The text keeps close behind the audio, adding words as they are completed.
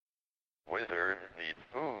Wizards need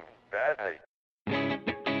food badly.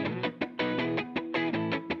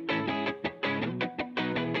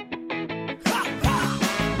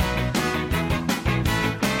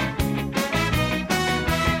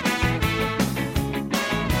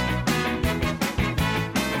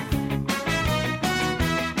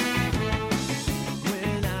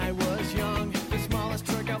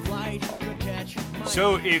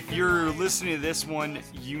 So if you're listening to this one,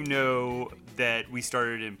 you know that we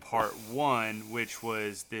started in part one, which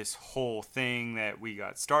was this whole thing that we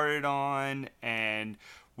got started on, and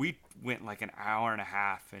we went like an hour and a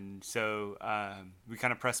half, and so we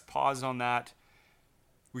kind of pressed pause on that.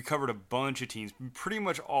 We covered a bunch of teams, pretty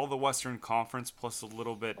much all the Western Conference, plus a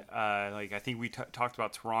little bit. Like I think we talked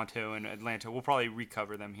about Toronto and Atlanta. We'll probably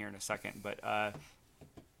recover them here in a second, but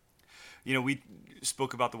we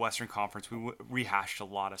spoke about the Western Conference. We rehashed a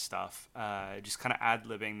lot of stuff, just kind of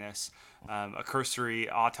ad-libbing this, a cursory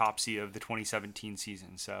autopsy of the 2017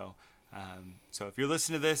 season. So if you're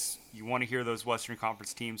listening to this, you want to hear those Western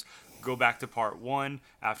Conference teams, go back to part one.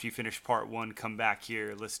 After you finish part one, come back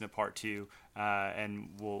here, listen to part two, and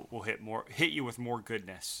we'll hit you with more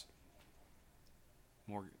goodness,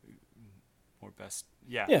 more best.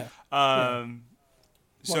 Yeah. Yeah.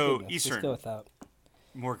 So goodness. Eastern. Let's go with that.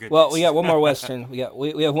 More goodness. Well, we got one more Western. we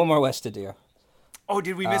have one more West to do. Oh,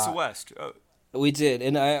 did we miss a West? Oh. We did,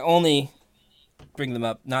 and I only bring them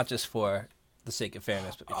up not just for the sake of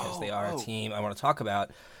fairness, but because they are a team I want to talk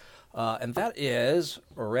about, and that is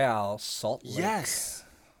Real Salt Lake. Yes.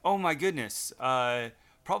 Oh my goodness.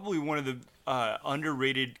 Probably one of the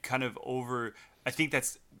underrated kind of over. I think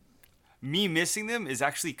that's me missing them is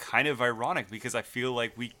actually kind of ironic because I feel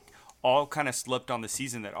like we all kind of slept on the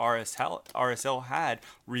season that RSL had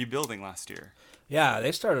rebuilding last year. Yeah,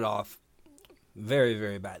 they started off very,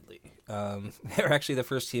 very badly. They were actually the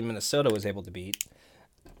first team Minnesota was able to beat.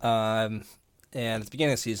 And at the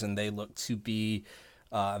beginning of the season, they looked to be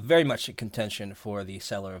very much in contention for the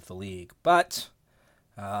cellar of the league. But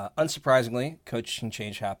unsurprisingly, coaching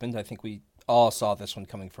change happened. I think we all saw this one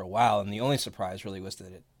coming for a while, and the only surprise really was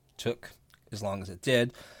that it took as long as it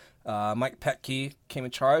did. Mike Petke came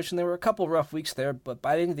in charge, and there were a couple rough weeks there, but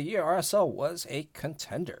by the end of the year, RSL was a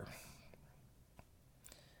contender.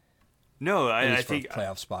 No, I think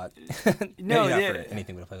playoff spot. No, not for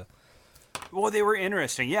anything but a playoff. Well, they were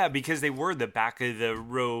interesting, yeah, because they were the back of the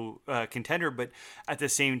row contender, but at the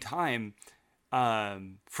same time,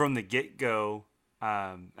 from the get-go,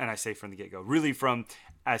 and I say from the get-go, really from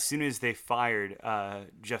as soon as they fired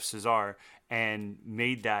Jeff Cesar and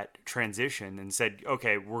made that transition and said,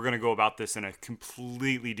 okay, we're going to go about this in a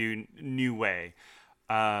completely new way.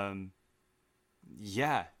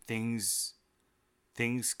 Things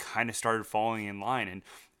kind of started falling in line.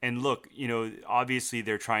 And look, obviously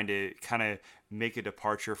they're trying to kind of make a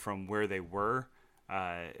departure from where they were.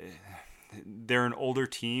 They're an older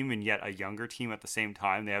team and yet a younger team at the same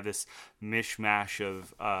time. They have this mishmash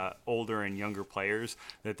of older and younger players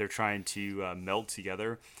that they're trying to meld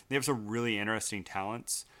together. They have some really interesting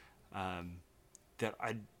talents that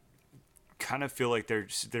I kind of feel like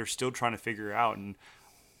they're still trying to figure out. And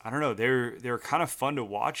I don't know, they're kind of fun to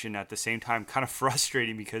watch and at the same time kind of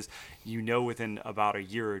frustrating because within about a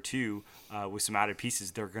year or two with some added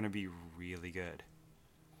pieces, they're going to be really good.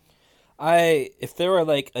 If there were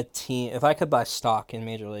like a team, if I could buy stock in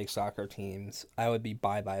Major League Soccer teams, I would be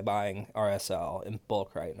buying RSL in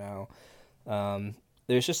bulk right now.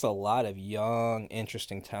 There's just a lot of young,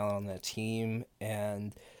 interesting talent on that team,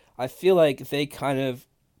 and I feel like they kind of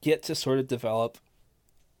get to sort of develop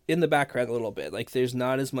in the background a little bit. Like there's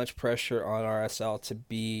not as much pressure on RSL to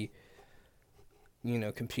be,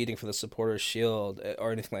 competing for the Supporters' Shield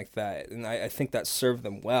or anything like that. And I think that served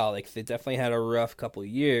them well. Like they definitely had a rough couple of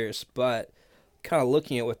years, but kind of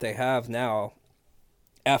looking at what they have now,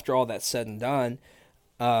 after all that's said and done,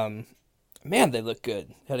 man, they look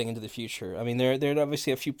good heading into the future. I mean, there are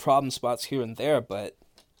obviously a few problem spots here and there, but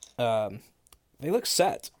they look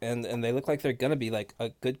set, and they look like they're going to be like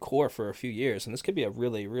a good core for a few years. And this could be a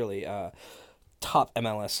really, really top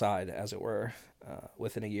MLS side, as it were,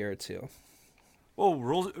 within a year or two. Well,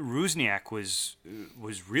 Rusniak was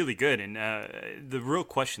really good, and the real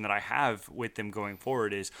question that I have with them going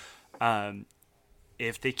forward is,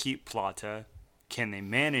 if they keep Plata, can they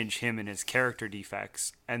manage him and his character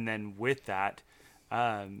defects? And then with that,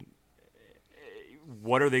 what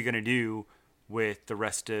are they going to do with the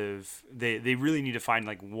rest of? They really need to find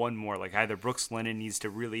like one more, like either Brooks Lennon needs to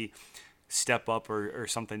really step up or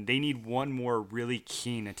something. They need one more really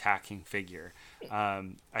keen attacking figure. I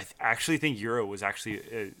actually think Euro was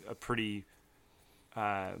actually a pretty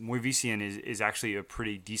Moivisian is actually a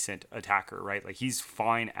pretty decent attacker, right? Like he's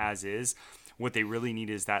fine as is. What they really need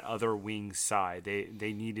is that other wing side.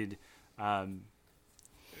 They needed,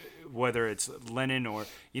 whether it's Lennon or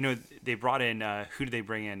they brought in who did they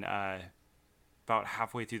bring in about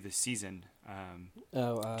halfway through the season?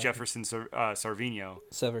 Jefferson Sarvinho.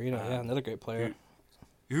 Severino, another great player.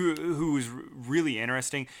 Who was really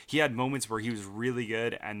interesting. He had moments where he was really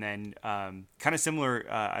good, and then kind of similar.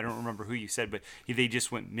 I don't remember who you said, but they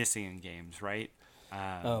just went missing in games, right?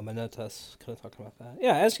 Manotas. Could have talked about that.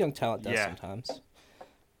 Yeah, as young talent does Yeah. sometimes.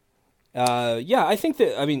 I think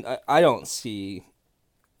that. I mean, I don't see,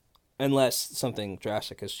 unless something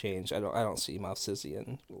drastic has changed. I don't see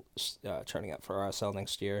Malpsisian turning up for RSL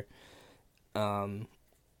next year.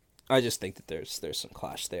 I just think that there's some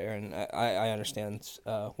clash there, and I understand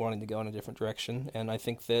wanting to go in a different direction, and I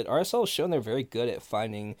think that RSL has shown they're very good at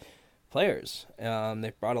finding players.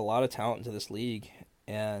 They've brought a lot of talent into this league,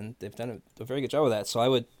 and they've done a very good job with that. So I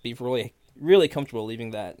would be really, really comfortable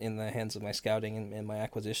leaving that in the hands of my scouting and my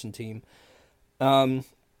acquisition team. At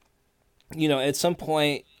some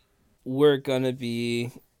point, we're going to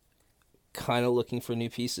be kind of looking for new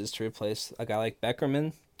pieces to replace a guy like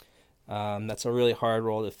Beckerman. That's a really hard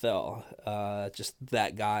role to fill. Just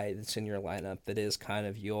that guy that's in your lineup that is kind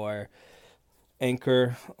of your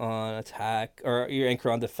anchor on attack or your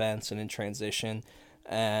anchor on defense and in transition.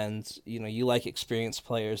 And, you like experienced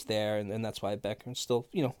players there, and that's why Beckerman's still,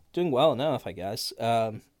 doing well enough, I guess.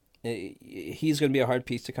 He's going to be a hard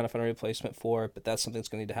piece to kind of find a replacement for, but that's something that's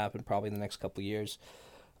going to need to happen probably in the next couple of years.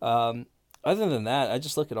 Other than that, I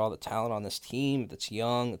just look at all the talent on this team that's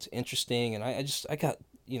young, that's interesting, and I got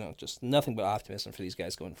just nothing but optimism for these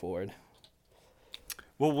guys going forward.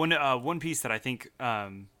 Well, one piece that I think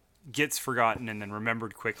gets forgotten and then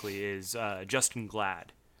remembered quickly is Justin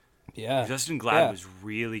Glad. Yeah, Justin Glad was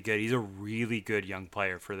really good. He's a really good young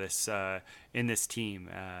player for this in this team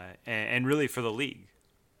and really for the league.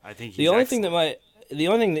 I think he's the only excellent.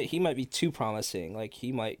 thing that he might be too promising, like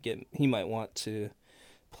he might want to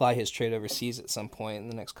apply his trade overseas at some point in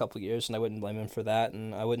the next couple of years, and I wouldn't blame him for that.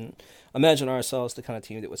 And I wouldn't imagine RSL is the kind of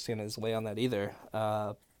team that would stand in his way on that either.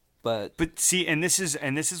 But see, and this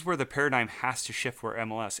is where the paradigm has to shift. Where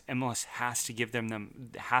MLS has to give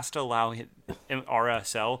them has to allow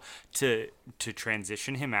RSL to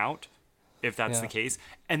transition him out, if that's the case,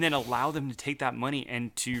 and then allow them to take that money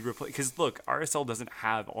and to replace. Because look, RSL doesn't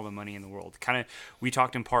have all the money in the world. Kind of, we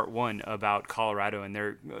talked in part 1 about Colorado and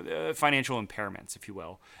their financial impairments, if you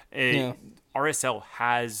will. RSL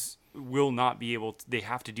will not be able to, they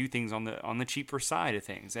have to do things on the cheaper side of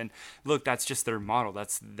things, and look, that's just their model,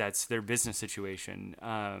 that's their business situation.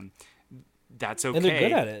 That's okay, and they're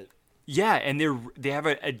good at it. And they have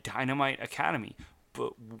a dynamite academy,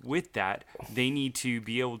 but with that they need to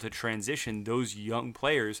be able to transition those young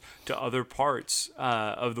players to other parts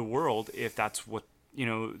of the world if that's what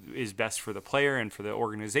is best for the player and for the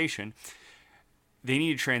organization. They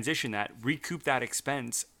need to transition that, recoup that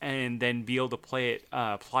expense, and then be able to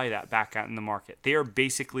apply that back out in the market. They are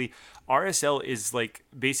basically, RSL is like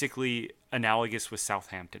basically analogous with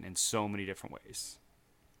Southampton in so many different ways.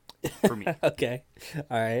 For me. Okay.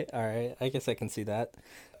 All right. I guess I can see that.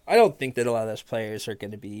 I don't think that a lot of those players are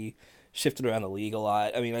going to be shifted around the league a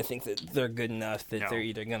lot. I mean, I think that they're good enough that they're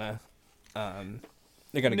either going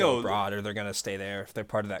to go abroad or they're going to stay there if they're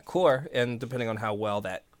part of that core. And depending on how well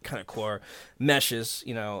that kind of core meshes,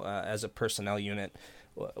 as a personnel unit,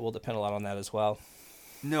 will depend a lot on that as well.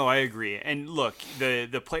 No, I agree. And look,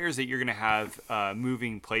 the players that you're going to have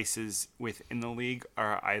moving places within the league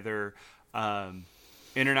are either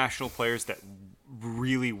international players that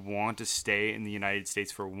really want to stay in the United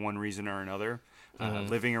States for one reason or another.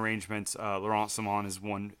 Living arrangements. Laurent Simon is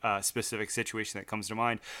one specific situation that comes to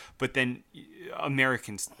mind. But then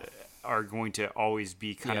Americans are going to always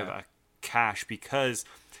be kind of a cash because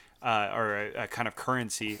or a kind of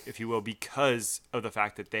currency, if you will, because of the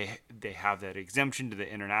fact that they have that exemption to the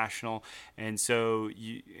international. And so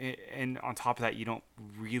and on top of that, you don't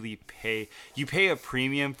really pay a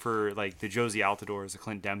premium for like the Josie Altidores, the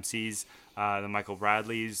Clint Dempseys, the Michael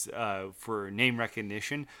Bradleys, for name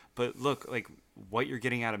recognition. But look, like what you're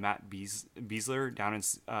getting out of Matt Besler down in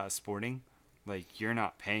Sporting, like you're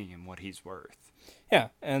not paying him what he's worth. Yeah,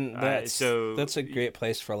 and that's a great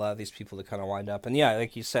place for a lot of these people to kind of wind up. And yeah,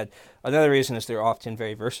 like you said, another reason is they're often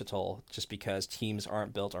very versatile just because teams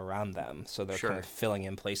aren't built around them. So they're kind of filling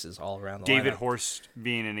in places all around the David lineup. Horst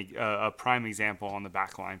being a prime example on the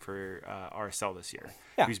back line for RSL this year,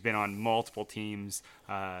 who's been on multiple teams,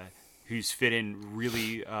 who's fit in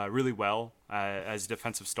really well as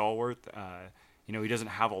defensive stalwart. he doesn't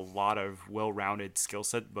have a lot of well-rounded skill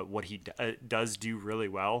set, but what he does do really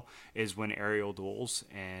well is win aerial duels,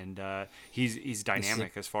 and he's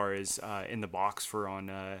dynamic as far as in the box for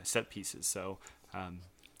on set pieces. So,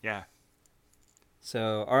 yeah.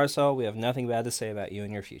 So, RSL, we have nothing bad to say about you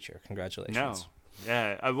and your future. Congratulations. No.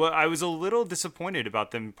 Yeah. I was a little disappointed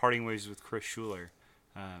about them parting ways with Chris Schuler.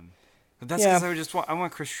 But that's because I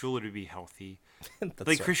want Chris Schuler to be healthy.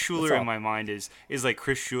 Chris Schuler in my mind is like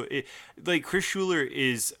Chris Schuler. Chris Schuler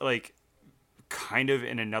is like kind of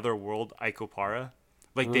in another world, Ike Opara.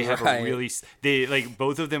 Like they have a really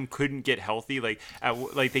both of them couldn't get healthy.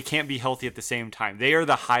 They can't be healthy at the same time. They are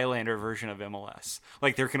the Highlander version of MLS.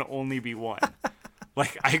 Like there can only be one.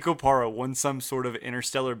 Like Ike Opara won some sort of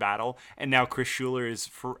interstellar battle, and now Chris Schuler is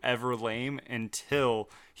forever lame until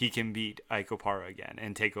he can beat Ike Opara again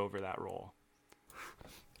and take over that role.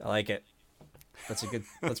 I like it. That's a good.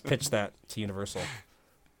 Let's pitch that to Universal.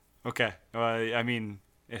 Okay. I mean,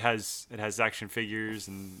 it has action figures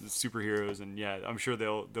and superheroes, and yeah, I'm sure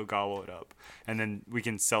they'll gobble it up, and then we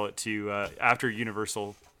can sell it to after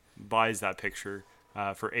Universal buys that picture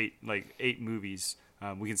for eight movies.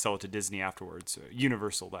 We can sell it to Disney afterwards.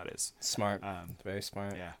 Universal, that is. Smart. Very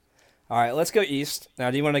smart. Yeah. All right, let's go east. Now,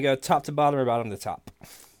 do you want to go top to bottom or bottom to top?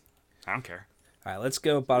 I don't care. All right, let's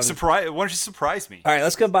go bottom. Why don't you surprise me? All right,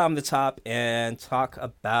 let's go bottom to top and talk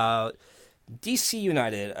about DC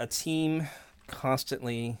United, a team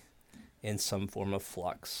constantly in some form of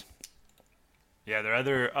flux. Yeah, they're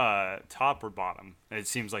either top or bottom. It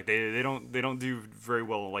seems like they don't do very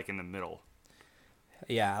well like in the middle.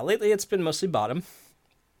 Yeah, lately it's been mostly bottom.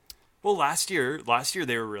 Well, last year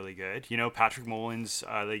they were really good. Patrick Mullins,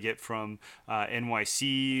 they get from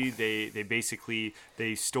NYC. They basically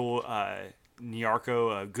stole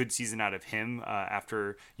Nyarko, a good season out of him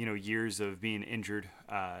after years of being injured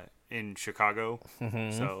in Chicago.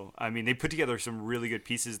 Mm-hmm. So I mean, they put together some really good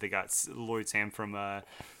pieces. They got Lloyd Sam from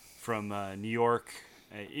New York.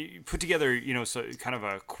 Put together so kind of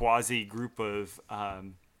a quasi group of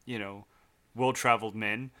well-traveled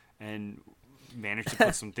men and managed to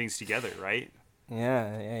put some things together, right?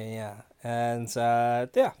 Yeah. And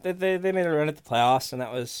they made a run at the playoffs, and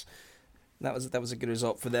that was a good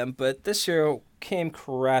result for them. But this year came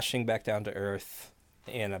crashing back down to earth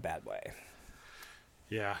in a bad way.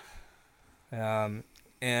 Yeah.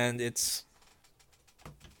 And it's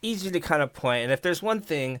easy to kind of point. And if there's one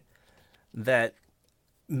thing that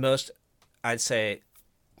most, I'd say,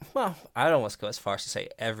 well, I'd almost go as far as to say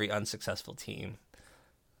every unsuccessful team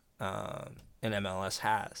in MLS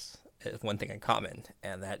has one thing in common,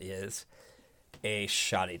 and that is a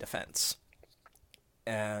shoddy defense.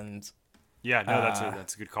 And yeah, no,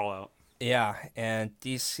 that's a good call out. Yeah, and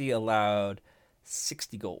DC allowed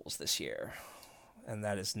 60 goals this year, and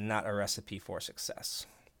that is not a recipe for success.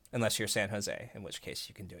 Unless you're San Jose, in which case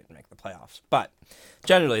you can do it and make the playoffs. But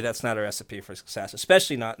generally, that's not a recipe for success,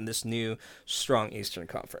 especially not in this new strong Eastern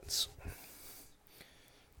Conference.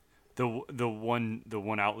 The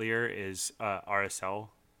one outlier is RSL,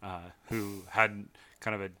 who had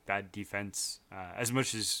kind of a bad defense. As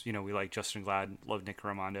much as we like Justin Glad, love Nick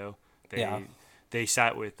Raimondo, they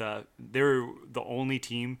sat with they're the only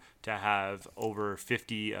team to have over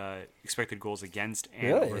 50 expected goals against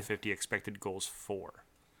and over 50 expected goals for.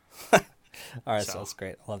 RSL's that's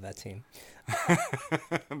great. I love that team.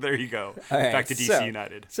 There you go. Right, back to DC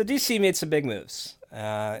United. So DC made some big moves,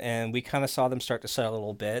 and we kind of saw them start to settle a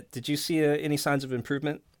little bit. Did you see any signs of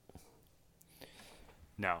improvement?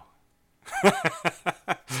 No.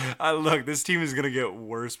 Look, this team is going to get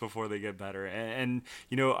worse before they get better. And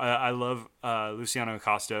I love Luciano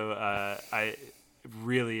Acosta. I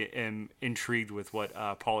really am intrigued with what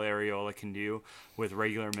Paul Arriola can do with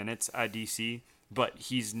regular minutes at DC, but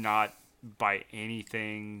he's not by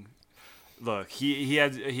anything. Look, he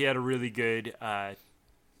had a really good,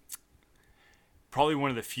 probably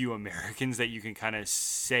one of the few Americans that you can kind of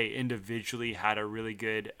say individually had a really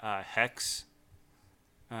good hex.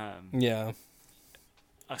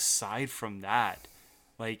 Aside from that,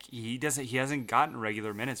 like he hasn't gotten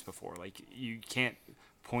regular minutes before. Like you can't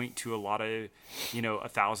point to a lot of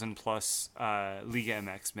 1,000 plus Liga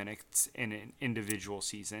MX minutes in an individual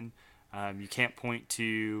season. You can't point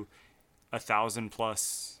to 1,000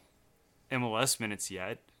 plus MLS minutes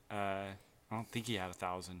yet. I don't think he had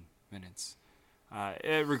 1,000 minutes.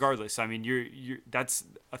 Regardless, I mean, you're that's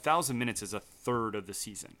 1,000 minutes is a third of the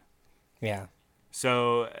season. Yeah.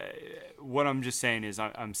 So what I'm just saying is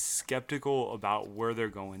I'm skeptical about where they're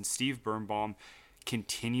going. Steve Birnbaum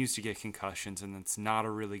continues to get concussions, and that's not a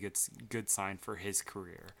really good sign for his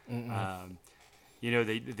career.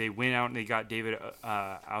 They went out and they got David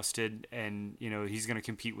Ousted, and he's going to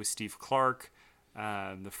compete with Steve Clark.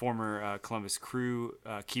 the former Columbus Crew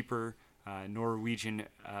keeper, Norwegian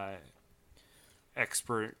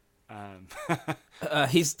expert.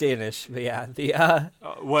 He's Danish, but yeah,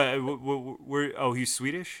 He's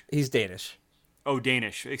Swedish? he's Danish. Oh,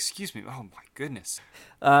 Danish. Excuse me. Oh, my goodness.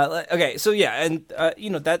 Okay, so yeah, and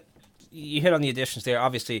that you hit on the additions there.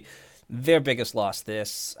 Obviously, their biggest loss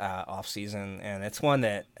this offseason, and it's one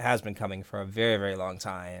that has been coming for a very, very long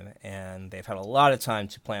time, and they've had a lot of time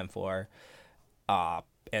to plan for, and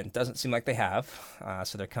it doesn't seem like they have.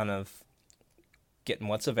 So they're kind of getting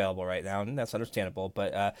what's available right now, and that's understandable.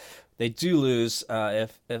 But they do lose.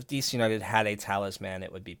 If DC United had a talisman,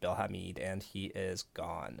 it would be Bill Hamid, and he is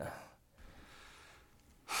gone.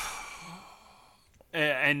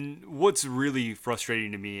 And what's really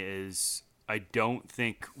frustrating to me is I don't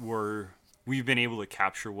think we've been able to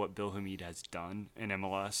capture what Bill Hamid has done in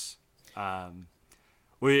MLS. From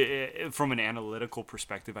an analytical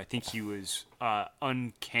perspective, I think he was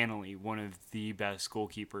uncannily one of the best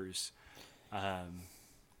goalkeepers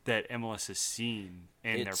that MLS has seen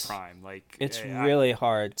in their prime. Like it's really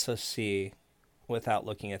hard to see without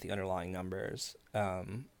looking at the underlying numbers.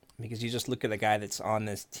 Because you just look at a guy that's on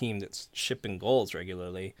this team that's shipping goals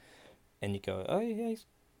regularly, and you go, oh, yeah, he's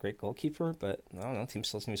a great goalkeeper, but I don't know, team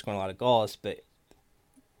still seems to be scoring a lot of goals, but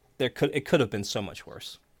it could have been so much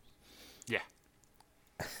worse. Yeah.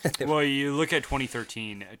 Well, you look at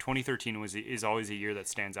 2013. 2013 is always a year that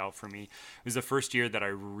stands out for me. It was the first year that I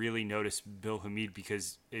really noticed Bill Hamid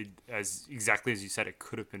because, exactly as you said, it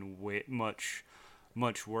could have been much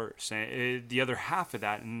worse. And the other half of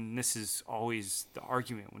that, and this is always the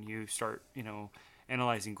argument when you start,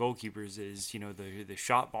 analyzing goalkeepers, is, the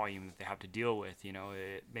shot volume that they have to deal with.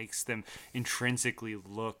 It makes them intrinsically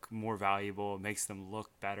look more valuable. It makes them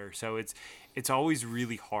look better. So it's always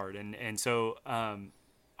really hard. And so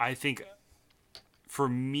I think for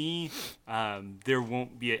me, there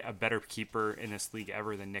won't be a better keeper in this league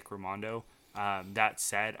ever than Nick Rimando. That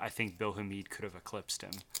said, I think Bill Hamid could have eclipsed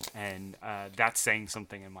him, and that's saying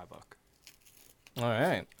something in my book. All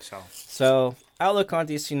right. So outlook on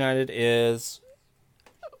DC United is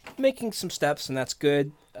making some steps, and that's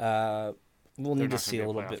good. We'll need to see a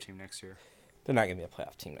little bit. Team next year. They're not going to be a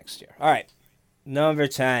playoff team next year. All right. Number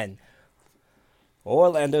 10,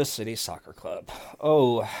 Orlando City Soccer Club.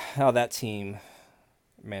 Oh, how that team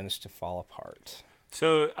managed to fall apart.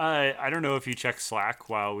 So I don't know if you checked Slack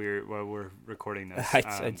while we're recording this.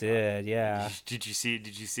 I did, yeah. Did you see?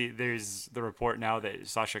 There's the report now that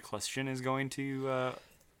Sasha Kljestan is going to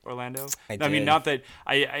Orlando. I mean, not that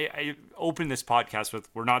I opened this podcast with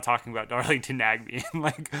we're not talking about Darlington Nagbe,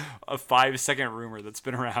 like a 5-second rumor that's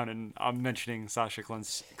been around, and I'm mentioning Sasha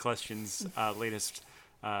Kljestan's latest,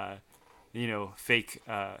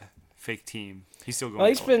 fake team. He's still going. Well,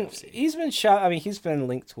 he's been shot. I mean, he's been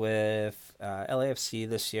linked with LAFC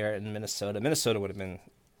this year in Minnesota. Minnesota would have been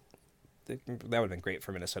great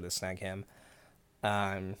for Minnesota to snag him.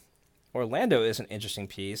 Orlando is an interesting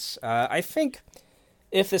piece. I think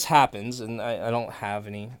if this happens, and I don't have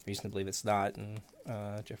any reason to believe it's not, and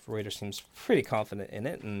Jeff Reuter seems pretty confident in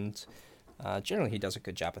it, and generally he does a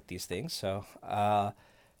good job at these things. So.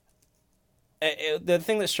 The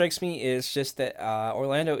thing that strikes me is just that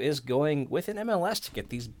Orlando is going within MLS to get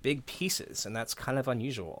these big pieces, and that's kind of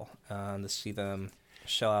unusual to see them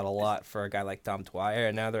shell out a lot for a guy like Dom Dwyer.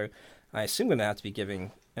 And now they're, I assume, going to have to be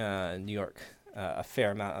giving New York a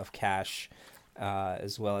fair amount of cash,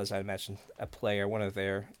 as well as, I imagine, a player, one of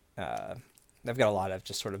their... they've got a lot of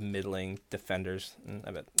just sort of middling defenders.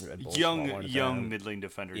 I bet Red Bull's young middling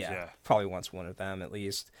defenders, yeah. Probably wants one of them at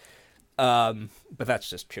least. But that's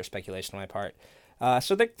just pure speculation on my part.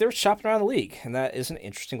 So they're shopping around the league, and that is an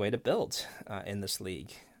interesting way to build in this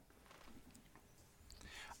league.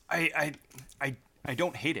 I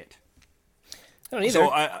don't hate it. I don't either.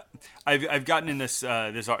 So I've gotten in this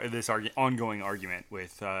ongoing argument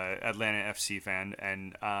with Atlanta FC fan,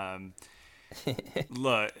 and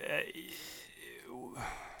look,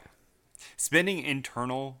 spending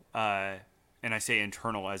internal. And I say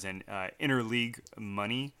internal as in interleague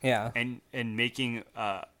money, and making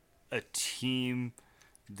a team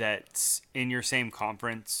that's in your same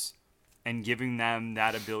conference and giving them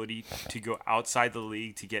that ability to go outside the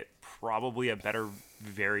league to get probably a better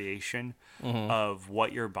variation of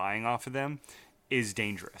what you're buying off of them is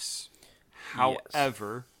dangerous.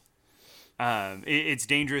 However, it's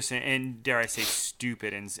dangerous and dare I say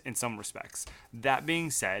stupid in some respects. That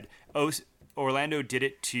being said, Orlando did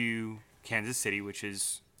it to Kansas City, which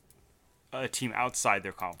is a team outside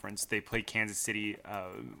their conference. They played Kansas City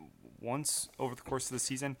once over the course of the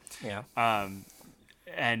season. Yeah.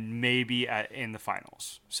 And maybe in the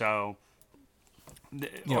finals. So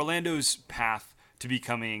Orlando's path to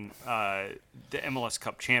becoming the MLS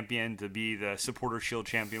Cup champion, to be the Supporter Shield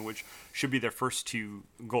champion, which should be their first two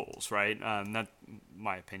goals, right? That's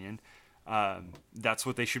my opinion. That's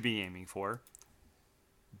what they should be aiming for.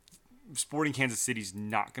 Sporting Kansas City's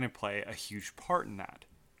not going to play a huge part in that.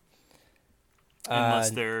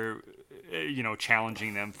 Unless they're,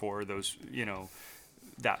 challenging them for those,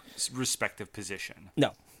 that respective position.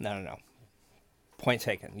 No. Point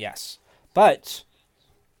taken, yes. But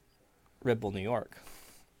Red Bull New York.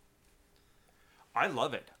 I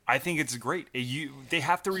love it. I think it's great. They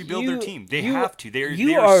have to rebuild their team. They have to.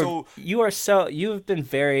 You've been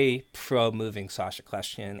very pro moving Sasha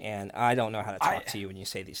Kljestan, and I don't know how to talk to you when you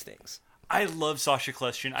say these things. I love Sasha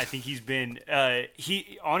Kljestan. I think he's been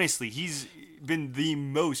he's been the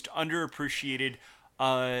most underappreciated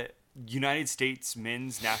United States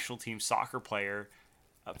men's national team soccer player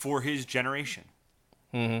for his generation.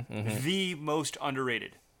 The most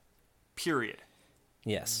underrated. Period.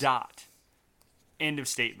 Yes. Dot. End of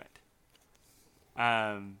statement.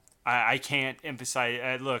 I can't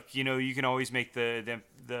emphasize. Look, you can always make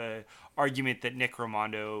the argument that Nick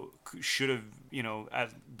Rimando should have,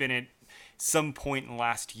 been at some point in the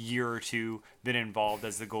last year or two been involved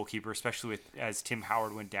as the goalkeeper, especially as Tim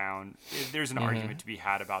Howard went down. There's an argument to be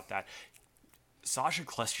had about that. Sasha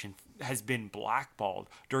Kljestan has been blackballed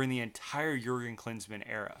during the entire Jurgen Klinsmann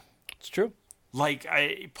era. It's true. Like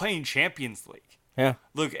playing Champions League. Yeah.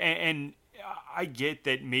 Look, and I get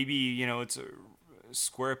that maybe it's a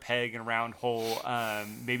square peg and a round hole.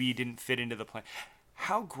 Maybe he didn't fit into the plan.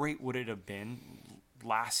 How great would it have been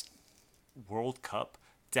last World Cup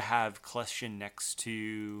to have Kljestan next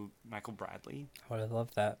to Michael Bradley? I would have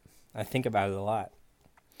loved that. I think about it a lot.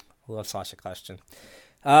 I love Sasha Kljestan.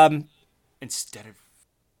 Instead of...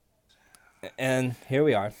 And here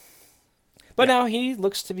we are. But now he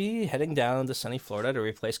looks to be heading down to sunny Florida to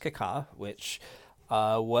replace Kaká, which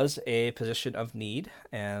was a position of need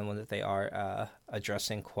and one that they are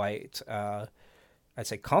addressing quite, I'd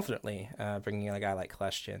say, confidently, bringing in a guy like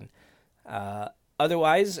Kljestan.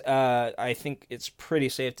 Otherwise, I think it's pretty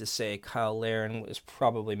safe to say Kyle Larin is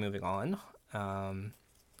probably moving on.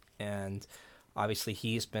 And obviously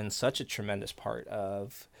he's been such a tremendous part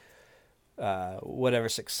of whatever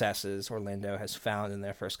successes Orlando has found in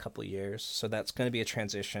their first couple of years. So that's going to be a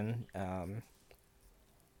transition.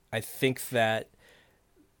 I think that,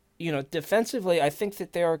 defensively, I think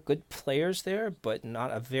that there are good players there, but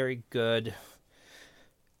not a very good...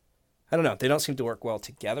 I don't know. They don't seem to work well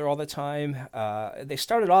together all the time. They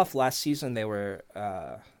started off last season. They were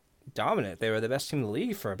dominant. They were the best team in the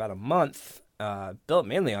league for about a month, built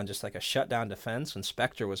mainly on just like a shutdown defense. And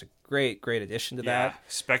Spector was a great addition to that. Yeah,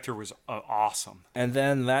 Spector was awesome. And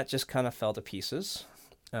then that just kind of fell to pieces.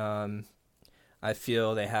 I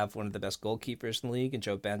feel they have one of the best goalkeepers in the league in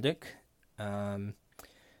Joe Bendik.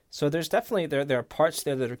 So there's definitely there are parts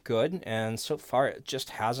there that are good, and so far it just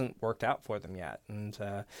hasn't worked out for them yet. And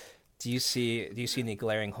do you see any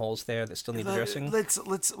glaring holes there that still need addressing?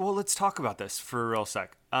 Let's talk about this for a real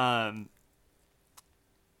sec. How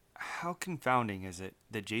confounding is it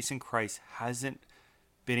that Jason Kreis hasn't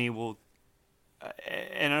been able,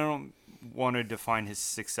 and I don't want to define his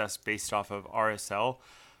success based off of RSL,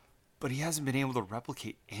 but he hasn't been able to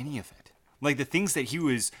replicate any of it. Like the things that he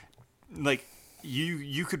was like.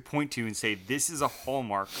 You could point to and say, this is a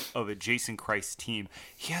hallmark of a Jason Kreis team.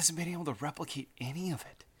 He hasn't been able to replicate any of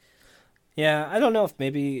it. Yeah, I don't know if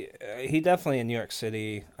maybe... he definitely in New York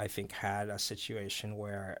City, I think, had a situation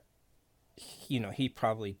where, he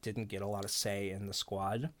probably didn't get a lot of say in the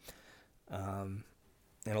squad. And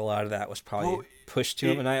a lot of that was probably pushed to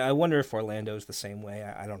him. And I wonder if Orlando's the same way.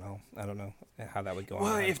 I don't know. I don't know how that would go on.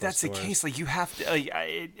 Well, if that's the case, like you have to...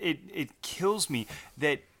 it kills me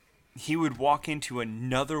that... he would walk into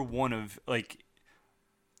another one of, like,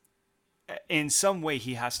 in some way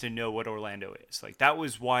he has to know what Orlando is. Like, that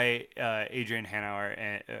was why Adrian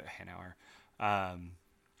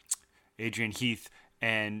Heath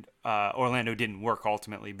and Orlando didn't work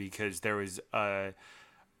ultimately, because there was a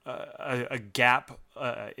gap,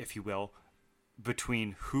 if you will,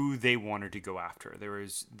 between who they wanted to go after. There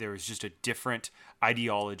was just a different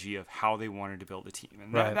ideology of how they wanted to build a team.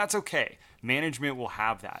 And that's okay. Management will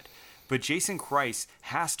have that. But Jason Kreis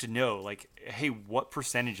has to know, like, hey, what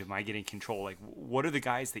percentage am I getting control? Like, what are the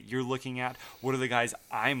guys that you're looking at? What are the guys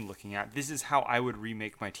I'm looking at? This is how I would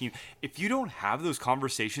remake my team. If you don't have those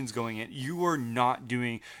conversations going in, you are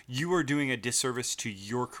doing a disservice to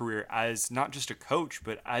your career as not just a coach,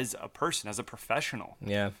 but as a person, as a professional.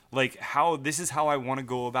 Yeah. Like, this is how I want to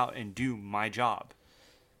go about and do my job.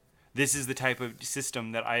 This is the type of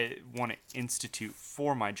system that I want to institute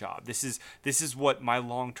for my job. This is what my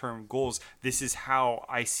long-term goals. This is how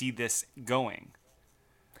I see this going.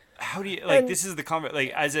 How do you like? And- This is the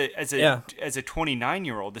like as a Yeah. as a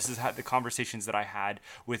 29-year-old. This is the conversations that I had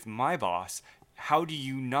with my boss. How do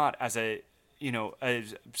you not, as a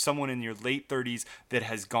as someone in your late 30s that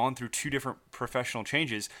has gone through two different professional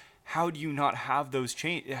changes, how do you not have those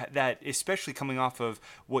change that, especially coming off of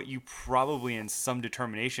what you probably in some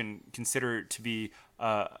determination consider to be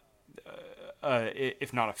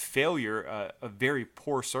if not a failure, a very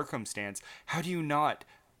poor circumstance? How do you not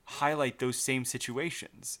highlight those same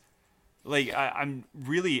situations? Like I'm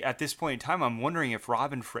really at this point in time, I'm wondering if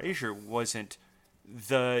Robin Fraser wasn't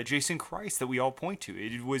the Jason Christ that we all point to.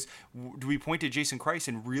 It was, do we point to Jason Christ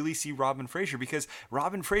and really see Robin Fraser? Because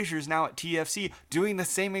Robin Fraser is now at TFC doing the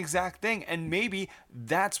same exact thing, and maybe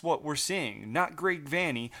that's what we're seeing. Not Greg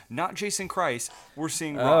Vanney, not Jason Christ. We're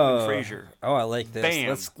seeing Robin Fraser. Oh, I like this.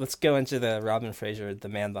 Bam. Let's go into the Robin Fraser, the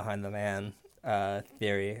man behind the man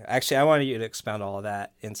theory. Actually, I wanted you to expound all of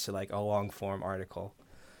that into like a long form article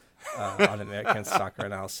on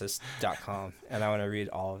AmericanSoccerAnalysis.com, and I want to read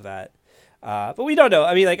all of that. But we don't know.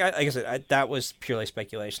 I mean, like I said, that was purely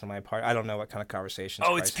speculation on my part. I don't know what kind of conversations.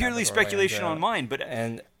 Oh, it's purely speculation on mine, but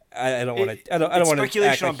and I don't want to. I don't it's want to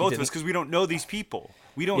speculation on both of us because we don't know these people.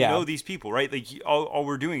 We don't Yeah. know these people, right? Like all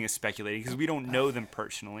we're doing is speculating because we don't know them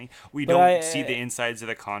personally. We But don't see the insides of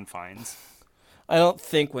the confines. I don't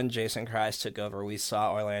think when Jason Christ took over, we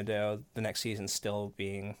saw Orlando the next season still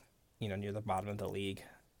being, near the bottom of the league,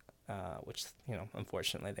 which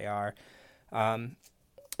unfortunately they are.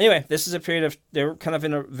 Anyway, this is a period of they're kind of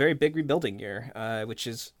in a very big rebuilding year, which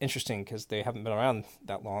is interesting because they haven't been around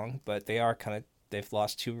that long, but they've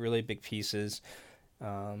lost two really big pieces,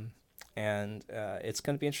 and it's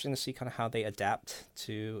going to be interesting to see kind of how they adapt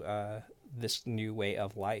to this new way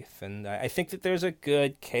of life. And I think that there's a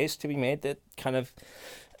good case to be made that kind of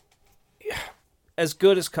as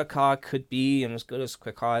good as Kaká could be and as good as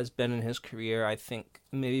Kaká has been in his career, I think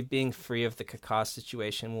maybe being free of the Kaká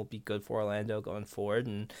situation will be good for Orlando going forward.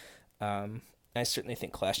 And I certainly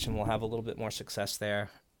think Kljestan will have a little bit more success there,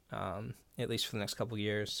 at least for the next couple of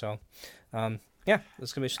years. So, yeah,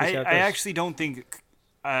 it's going to be interesting to see how it I goes. actually don't think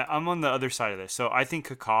I'm on the other side of this. So I think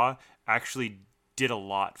Kaká actually did a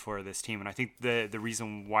lot for this team, and I think the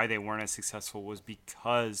reason why they weren't as successful was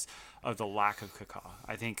because of the lack of Kaká.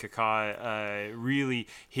 I think Kaká really,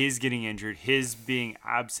 his getting injured, his being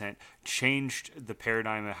absent, changed the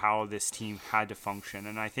paradigm of how this team had to function.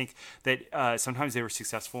 And I think that sometimes they were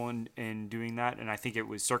successful in doing that, and I think it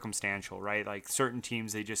was circumstantial, right? Like certain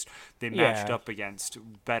teams, they matched up against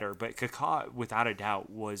better. But Kaká, without a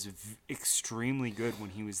doubt, was extremely good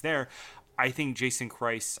when he was there. I think Jason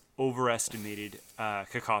Christ overestimated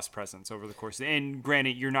Kaká's presence over the course. And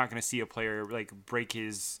granted, you're not going to see a player like break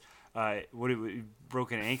his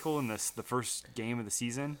broken ankle in the first game of the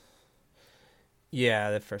season. Yeah,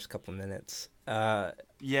 the first couple of minutes.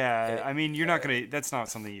 Yeah, I mean, you're not going to. That's not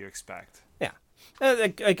something you expect. Yeah.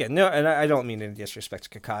 Again, no, and I don't mean any disrespect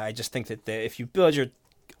to Kaká. I just think that if you build your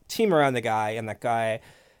team around the guy and that guy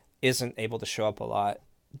isn't able to show up a lot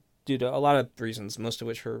due to a lot of reasons, most of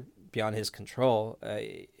which are beyond his control,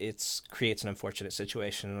 it creates an unfortunate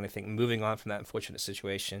situation. And I think moving on from that unfortunate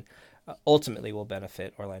situation ultimately will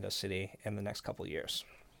benefit Orlando City in the next couple of years.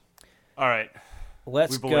 All right.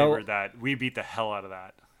 Let's we go. belabored that. We beat the hell out of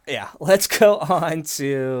that. Yeah, let's go on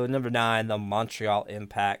to number 9, the Montreal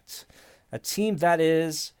Impact, a team that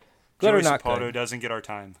is good Joey or not Sapato good. doesn't get our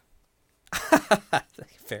time.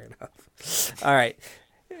 Fair enough. All right.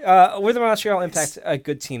 Were the Montreal Impact a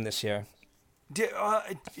good team this year?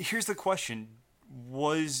 Here's the question: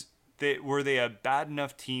 were they a bad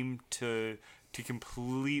enough team to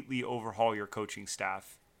completely overhaul your coaching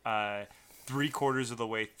staff? 3/4 of the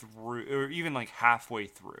way through, or even like halfway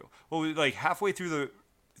through. Well, like halfway through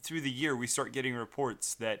the year, we start getting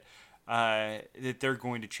reports that they're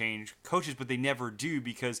going to change coaches, but they never do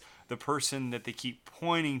because the person that they keep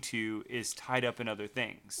pointing to is tied up in other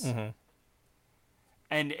things. Mm-hmm.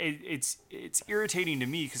 And it's irritating to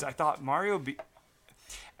me because I thought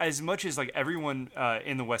as much as like everyone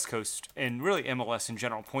in the West Coast and really MLS in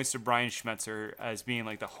general points to Brian Schmetzer as being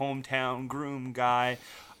like the hometown groom guy,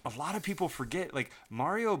 a lot of people forget like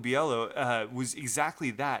Mario Biello was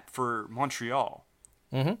exactly that for Montreal.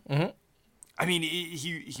 Mm-hmm. Mm-hmm. I mean,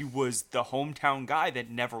 he was the hometown guy that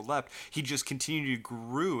never left. He just continued to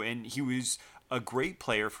grow, and he was a great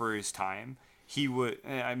player for his time. He would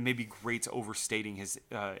maybe great's overstating his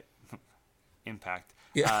impact.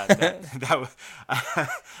 Yeah.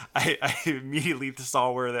 I immediately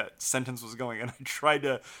saw where that sentence was going, and I tried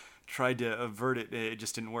tried to avert it. It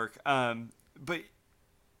just didn't work. But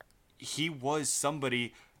he was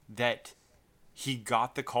somebody that he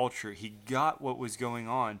got the culture. He got what was going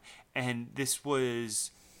on. And this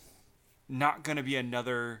was not going to be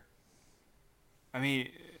another... I mean,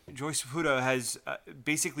 Joyce Saputo has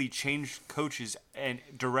basically changed coaches and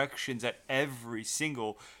directions at every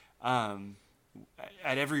single... at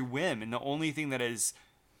every whim. And the only thing that has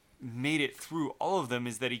made it through all of them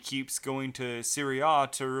is that he keeps going to Serie A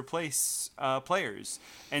to replace players.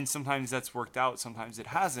 And sometimes that's worked out, sometimes it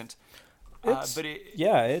hasn't.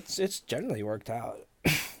 It's generally worked out.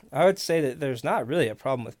 I would say that there's not really a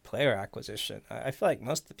problem with player acquisition. I feel like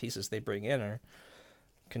most of the pieces they bring in are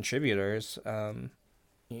contributors.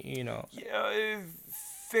 Yeah,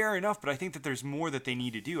 fair enough, but I think that there's more that they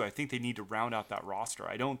need to do. I think they need to round out that roster.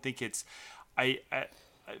 I don't think it's...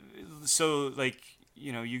 So, like,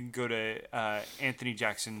 you know, you can go to Anthony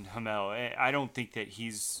Jackson Hamel. I don't think that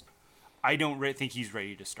he's... I don't think he's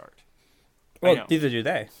ready to start. Well, neither do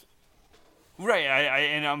they. Right,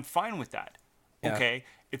 and I'm fine with that. Yeah. Okay,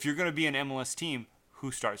 if you're going to be an MLS team,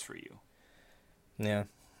 who starts for you? Yeah,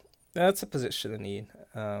 that's a position of need.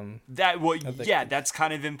 That's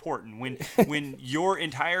kind of important when the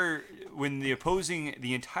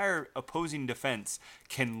entire opposing defense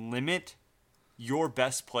can limit your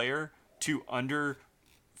best player to under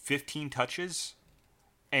 15 touches,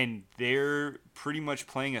 and they're pretty much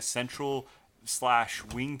playing a central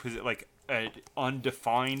 / wing position, like an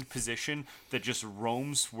undefined position that just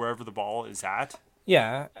roams wherever the ball is at.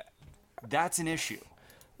 Yeah, that's an issue.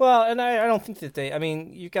 Well, and I don't think that I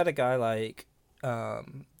mean, you've got a guy like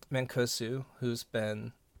Mancosu, who's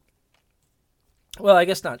been, well, I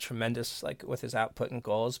guess not tremendous, like, with his output and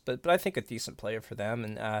goals, but I think a decent player for them.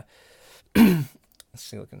 And let's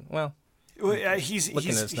see, he's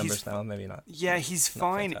looking at his numbers now, maybe not. Yeah, he's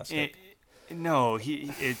fine. No,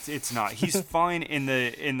 it's not. He's fine in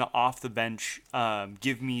the off the bench.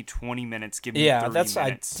 Give me 20 minutes. Give me 30 minutes. Yeah,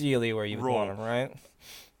 that's ideally where you would want him, right?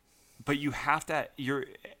 But you have to.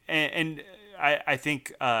 I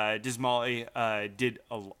think Dismally did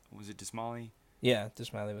a. Was it Dismally? Yeah,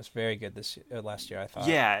 Dismally was very good last year, I thought.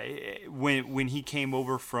 Yeah, when he came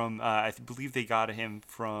over from, I believe they got him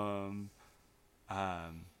from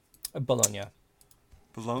Bologna.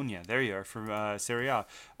 Bologna, there you are, from Serie A.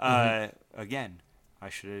 Again, I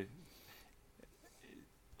should have...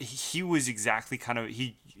 He was exactly kind of...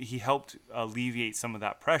 He helped alleviate some of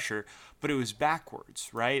that pressure, but it was backwards,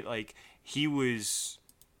 right? Like, he was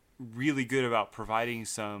really good about providing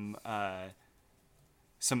some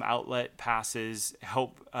outlet passes,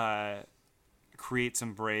 help create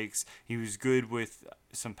some breaks. He was good with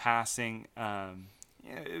some passing,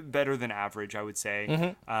 better than average, I would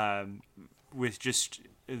say. With just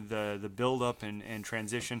the build up and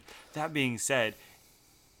transition. That being said,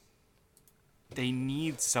 they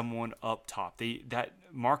need someone up top. That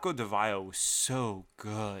Marco Di Vaio was so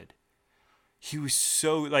good. He was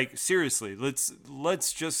so, like, seriously,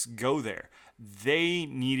 let's just go there. They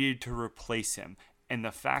needed to replace him, and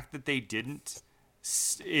the fact that they didn't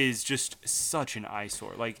is just such an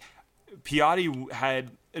eyesore. Like, Piatti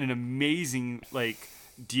had an amazing, like,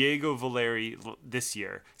 Diego Valeri this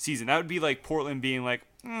season. That would be like Portland being like,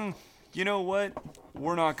 you know what?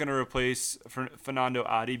 We're not going to replace Fernando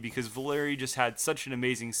Adi because Valeri just had such an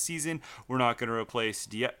amazing season. We're not going to replace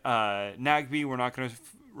Nagbe. We're not going to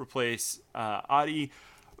replace Adi.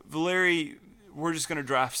 Valeri, we're just going to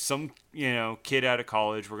draft some, kid out of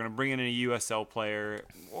college. We're going to bring in a USL player.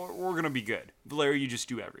 We're going to be good. Valeri, you just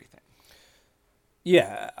do everything.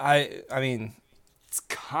 Yeah, I mean, it's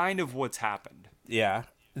kind of what's happened. Yeah,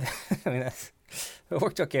 I mean, it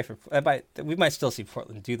worked okay we might still see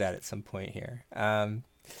Portland do that at some point here.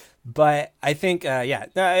 But I think, I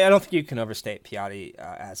don't think you can overstate Piatti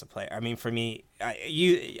as a player. I mean, for me,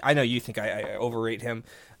 I know you think I overrate him.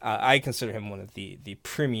 I consider him one of the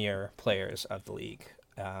premier players of the league,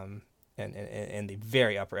 and the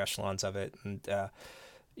very upper echelons of it. And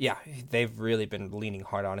they've really been leaning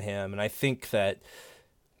hard on him, and I think that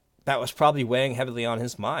was probably weighing heavily on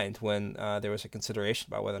his mind when there was a consideration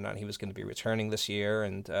about whether or not he was going to be returning this year,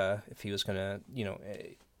 and if he was going to,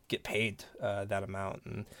 get paid that amount.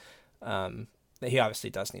 And he obviously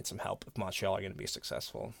does need some help if Montreal are going to be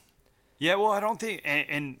successful. Yeah, well, I don't think,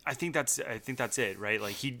 and I think that's it, right?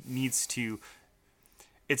 Like, he needs to.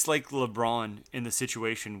 It's like LeBron in the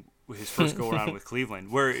situation with his first go around with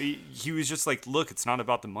Cleveland, where he was just like, look, it's not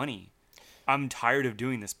about the money. I'm tired of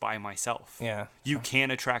doing this by myself. Yeah. You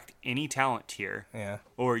can't attract any talent here. Yeah.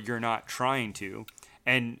 Or you're not trying to.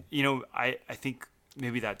 And, I think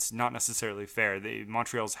maybe that's not necessarily fair.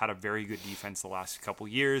 Montreal's had a very good defense the last couple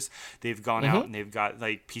years. They've gone out and they've got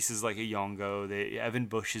like pieces like a Yongo. Evan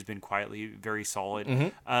Bush has been quietly very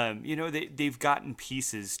solid. They've gotten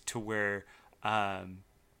pieces to where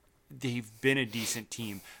they've been a decent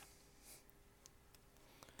team.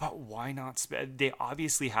 But why not spend? They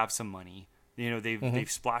obviously have some money.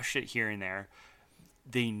 They've splashed it here and there.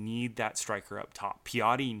 They need that striker up top.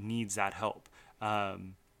 Piatti needs that help.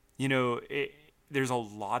 There's a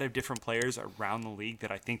lot of different players around the league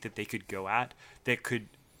that I think that they could go at that could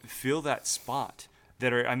fill that spot.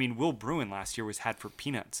 Will Bruin last year was had for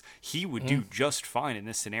peanuts. He would do just fine in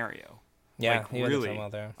this scenario. Yeah, like, really.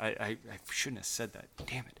 I shouldn't have said that.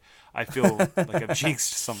 Damn it. I feel like I've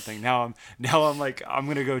jinxed something. Now I'm like, I'm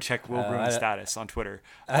gonna go check Will Bruin's status on Twitter.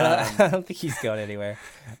 I don't think he's going anywhere.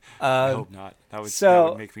 I hope not. That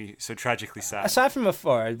would make me so tragically sad. Aside from a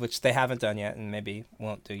forward, which they haven't done yet and maybe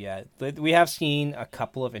won't do yet, we have seen a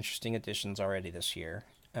couple of interesting additions already this year.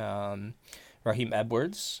 Raheem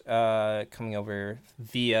Edwards coming over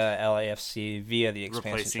via LAFC, via the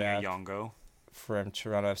expansion draft. Replacing a Yongo. From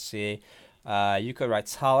Toronto FC. Yuko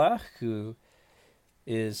Raitala, who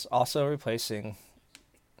is also replacing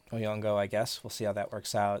Oyongo, I guess. We'll see how that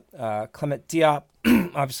works out. Clement Diop,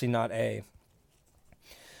 obviously not a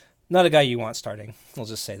guy you want starting. We'll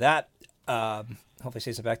just say that. Hopefully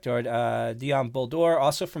stays in backdoor. Dion Boldor,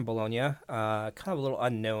 also from Bologna. Kind of a little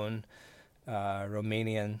unknown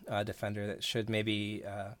Romanian defender that should maybe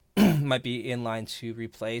might be in line to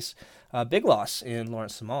replace. Big loss in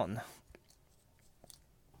Laurent Simon.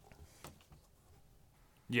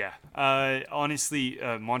 Yeah. Honestly,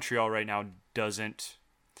 Montreal right now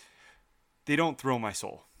they don't throw my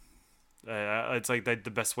soul. It's like the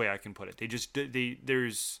best way I can put it.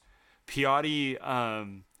 There's Piatti.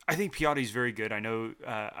 I think Piatti's very good. I know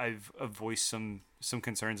I've voiced some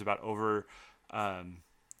concerns about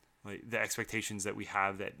like the expectations that we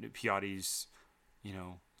have that Piatti's,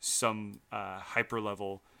 some hyper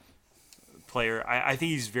level player. I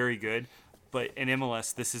think he's very good. But in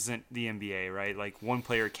MLS, this isn't the NBA, right? Like, one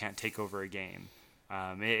player can't take over a game.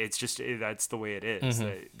 It's just that's the way it is.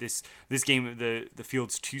 This game, the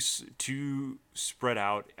field's too spread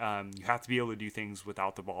out. You have to be able to do things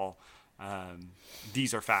without the ball.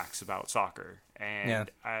 These are facts about soccer.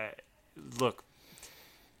 And look,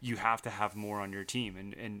 you have to have more on your team,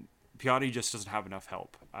 and Piatti just doesn't have enough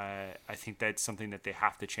help. I think that's something that they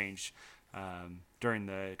have to change during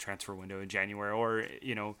the transfer window in January, or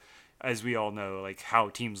as we all know, like how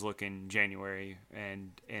teams look in January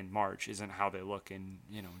and in March isn't how they look in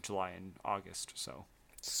July and August.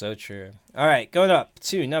 So true. All right, going up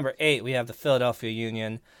to number 8, we have the Philadelphia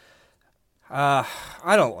Union. I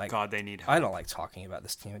don't like. God, they need help. I don't like talking about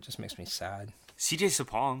this team. It just makes me sad. CJ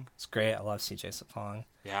Sapong. It's great. I love CJ Sapong.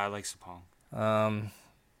 Yeah, I like Sapong.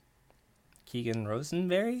 Keegan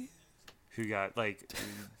Rosenberry, who got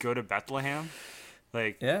go to Bethlehem.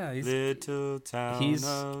 He's, little town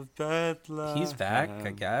of Bethlehem. He's back,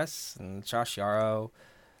 I guess. And Josh Yarrow,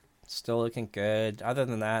 still looking good. Other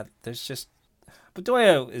than that, there's just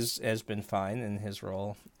Bedoya has been fine in his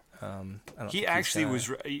role. He actually was.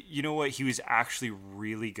 You know what? He was actually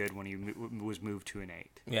really good when he was moved to an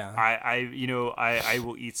 8. Yeah. I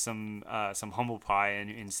will eat some humble pie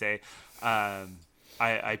and say.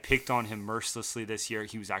 I picked on him mercilessly this year.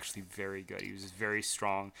 He was actually very good. He was very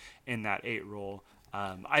strong in that 8 role.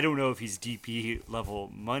 I don't know if he's DP level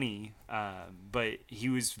money, but he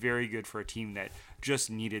was very good for a team that just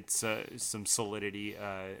needed some solidity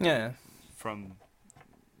from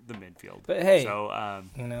the midfield. But hey, so,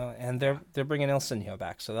 and they're bringing El Senio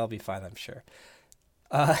back, so they'll be fine, I'm sure.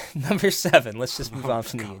 Number 7, let's just move on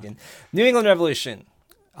from the Union. New England Revolution.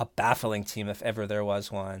 A baffling team if ever there was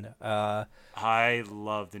one. I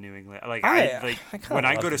love the New England. When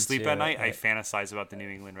I go to sleep at night, I fantasize about the New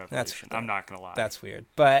England Revolution. I'm not gonna lie. That's weird.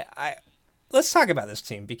 But let's talk about this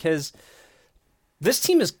team, because this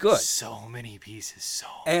team is good. So many pieces, so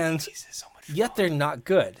much yet they're not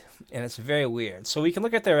good, and it's very weird. So we can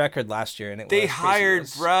look at their record last year, and they hired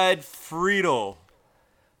Brad Friedel.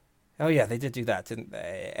 Oh yeah, they did do that, didn't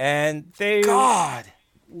they? And they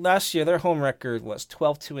last year, their home record was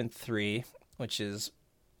 12-2-3, which is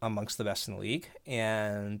amongst the best in the league,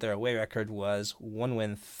 and their away record was 1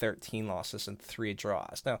 win, 13 losses, and 3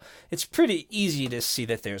 draws. Now, it's pretty easy to see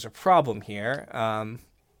that there's a problem here.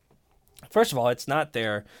 First of all, it's not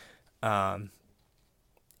their. I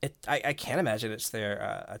can't imagine it's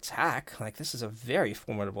their attack. This is a very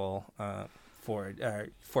formidable forward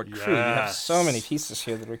crew. You have so many pieces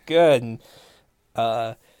here that are good, and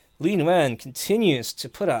Lee Nguyen continues to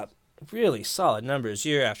put up really solid numbers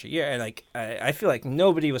year after year, and like I feel like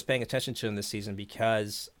nobody was paying attention to him this season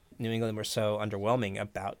because New England were so underwhelming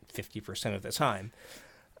about 50% of the time.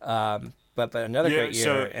 But another great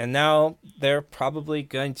year, and now they're probably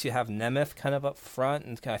going to have Nemeth kind of up front,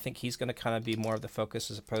 and I think he's going to kind of be more of the focus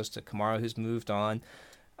as opposed to Kamara, who's moved on.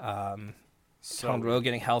 Tom Rowe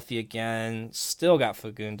getting healthy again. Still got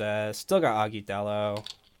Fagunda. Still got Agudelo.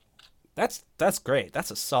 That's great. That's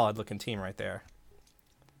a solid looking team right there.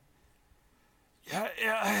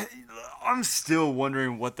 Yeah, I'm still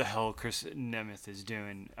wondering what the hell Chris Nemeth is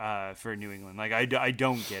doing for New England. Like, I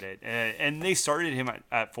don't get it. And they started him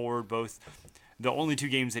at forward both. The only 2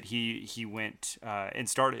 games that he went and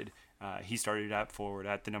started, he started at forward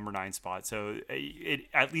at the number 9 spot. So it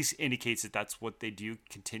at least indicates that that's what they do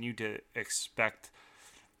continue to expect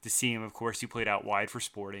to see him. Of course, he played out wide for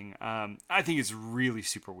Sporting. I think it's really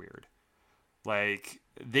super weird. Like,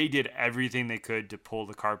 they did everything they could to pull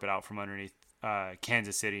the carpet out from underneath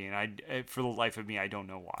Kansas City, and for the life of me, I don't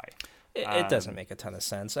know why. It doesn't make a ton of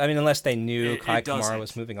sense. I mean, unless they knew Kai Kamara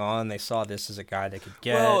was moving on, they saw this as a guy they could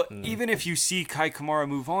get. Well, even if you see Kai Kamara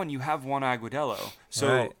move on, you have Juan Agudelo.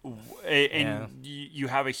 So, right. You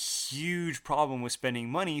have a huge problem with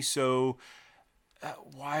spending money. So,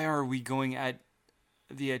 why are we going at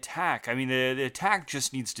the attack? I mean, the attack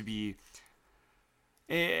just needs to be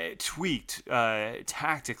tweaked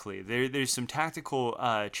tactically. There's some tactical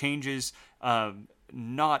changes.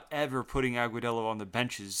 Not ever putting Agudelo on the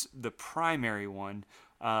bench is the primary one.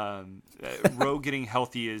 Rowe getting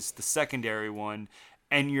healthy is the secondary one,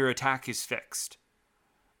 and your attack is fixed.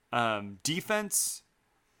 Defense,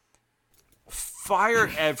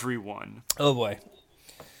 fire everyone. Oh boy.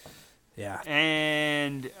 Yeah.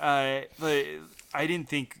 And I didn't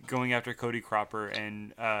think going after Cody Cropper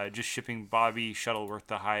and just shipping Bobby Shuttleworth,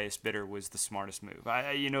 the highest bidder, was the smartest move.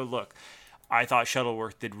 Look, I thought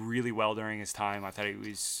Shuttleworth did really well during his time. I thought he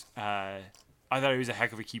was a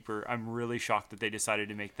heck of a keeper. I'm really shocked that they decided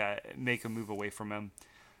to make a move away from him.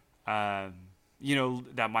 That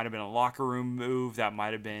might have been a locker room move. That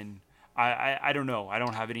might have been. I don't know. I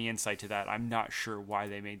don't have any insight to that. I'm not sure why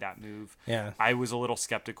they made that move. Yeah. I was a little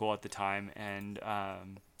skeptical at the time, and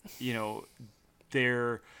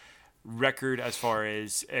their record as far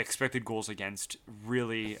as expected goals against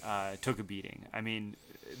really took a beating. I mean,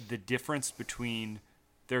 the difference between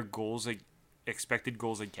their expected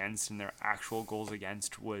goals against and their actual goals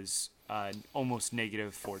against was almost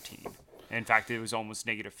negative 14. In fact, it was almost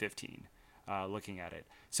negative 15 looking at it.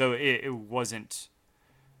 So it wasn't...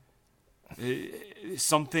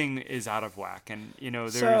 something is out of whack, and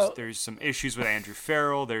there's some issues with Andrew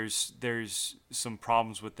Farrell. There's some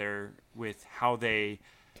problems with how they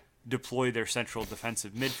deploy their central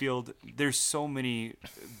defensive midfield. There's so many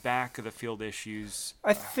back of the field issues.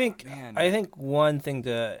 I think one thing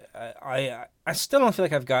I still don't feel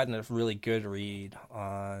like I've gotten a really good read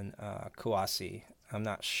on Kouassi. I'm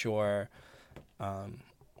not sure.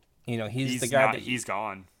 He's the guy he's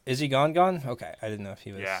gone. Is he gone? Okay, I didn't know if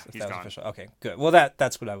he was. Yeah, if he's that was gone. Official. Okay, good. Well,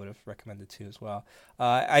 that's what I would have recommended too as well.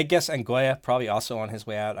 I guess Anguilla probably also on his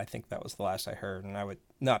way out. I think that was the last I heard, and I would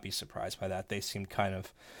not be surprised by that. They seemed kind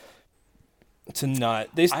of to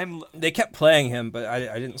not. They kept playing him, but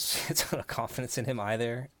I didn't see a ton of confidence in him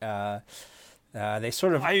either. They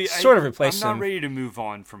sort of replaced him. I'm not ready to move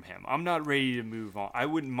on from him. I'm not ready to move on. I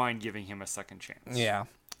wouldn't mind giving him a second chance. Yeah,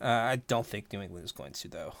 I don't think New England is going to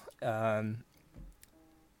though.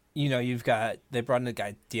 They brought in a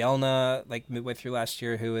guy Dielna like midway through last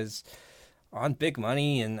year who is on big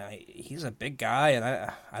money, and he's a big guy, and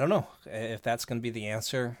I don't know if that's going to be the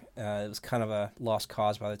answer. It was kind of a lost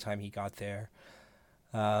cause by the time he got there.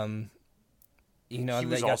 He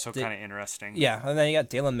was also kind of interesting. Yeah, and then you got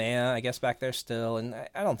De La Mea, I guess, back there still, and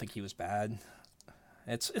I don't think he was bad.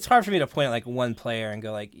 It's hard for me to point at like one player and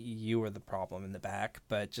go like you were the problem in the back,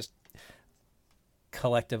 but just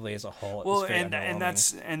collectively as a whole, it was very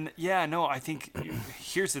underwhelming. I think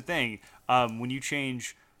here's the thing: when you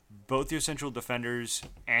change both your central defenders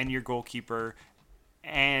and your goalkeeper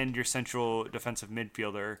and your central defensive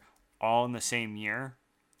midfielder all in the same year,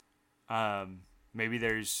 maybe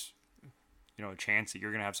there's a chance that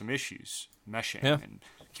you're going to have some issues meshing and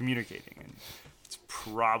communicating, and it's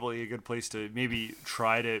probably a good place to maybe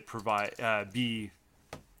try to be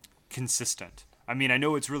consistent. I mean, I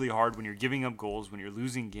know it's really hard when you're giving up goals, when you're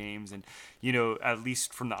losing games, and at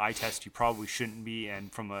least from the eye test you probably shouldn't be,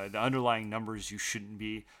 and from the underlying numbers you shouldn't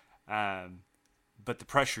be, but the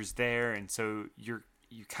pressure's there, and so you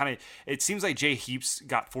kind of, it seems like Jay Heaps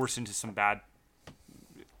got forced into some bad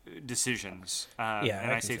decisions,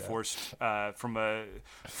 and I say forced from a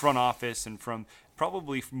front office and from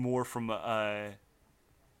probably more from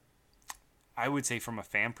I would say from a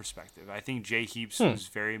fan perspective, I think Jay Heaps was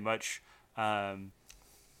very much. I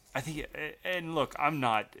think, and look, I'm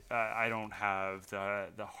not. I don't have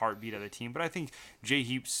the heartbeat of the team, but I think Jay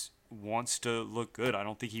Heaps wants to look good. I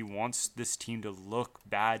don't think he wants this team to look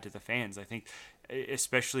bad to the fans. I think,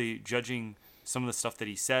 especially judging some of the stuff that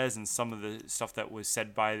he says and some of the stuff that was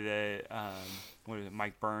said by the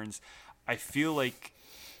Mike Burns, I feel like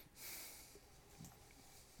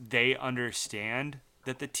they understand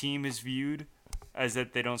that the team is viewed as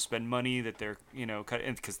that they don't spend money, that they're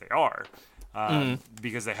because they are,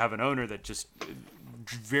 because they have an owner that just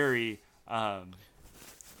very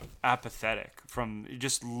apathetic,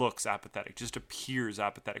 just looks apathetic, just appears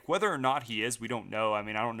apathetic. Whether or not he is, we don't know. I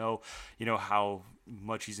mean, I don't know, how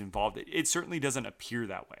much he's involved. It certainly doesn't appear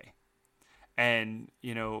that way. And,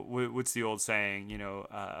 what's the old saying,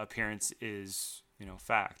 appearance is,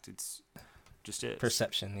 fact. It's just is.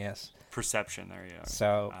 Perception, yes. Perception, there you go.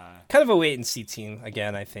 So, kind of a wait-and-see team,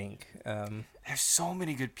 again, I think. There's so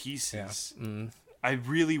many good pieces. Yeah. I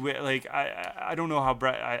really I don't know how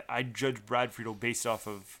I judge Brad Friedel based off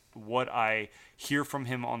of what I hear from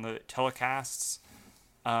him on the telecasts.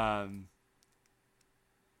 I'm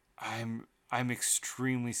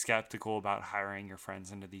extremely skeptical about hiring your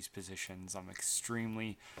friends into these positions. I'm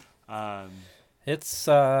extremely it's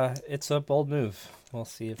a bold move. We'll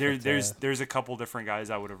see if there's a couple different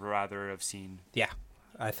guys I would have rather have seen. Yeah,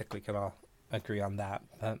 I think we can all agree on that.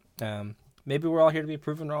 But maybe we're all here to be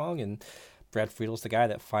proven wrong, and Brad Friedel's the guy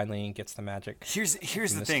that finally gets the magic. Here's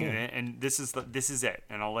the thing, and this is it,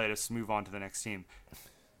 and I'll let us move on to the next team.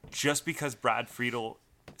 Just because Brad Friedel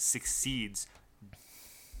succeeds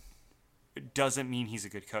doesn't mean he's a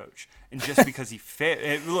good coach, and just because he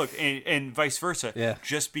and vice versa. Yeah.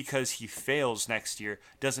 Just because he fails next year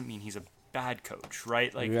doesn't mean he's a bad coach,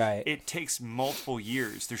 right? It takes multiple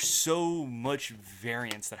years. There's so much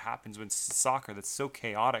variance that happens with soccer that's so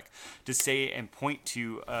chaotic. To say and point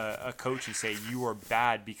to a coach and say you are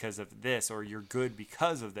bad because of this or you're good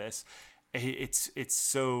because of this, it's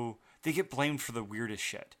so they get blamed for the weirdest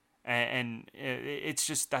shit, and it's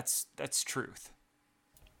just that's truth.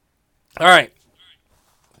 All right.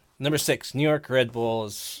 Number 6, New York Red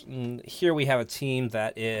Bulls. Here we have a team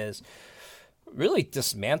that is really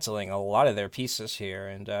dismantling a lot of their pieces here.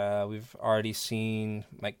 And we've already seen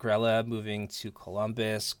Mike Grella moving to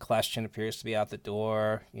Columbus. Kleshchin appears to be out the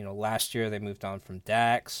door. Last year they moved on from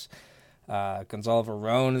Dax. Gonzalo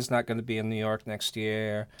Verón is not going to be in New York next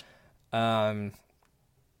year.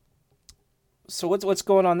 So what's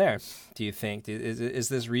going on there, do you think? Is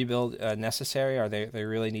this rebuild necessary? Are they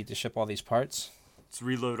really need to ship all these parts? It's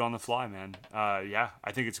reload on the fly, man. Yeah,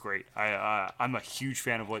 I think it's great. I'm a huge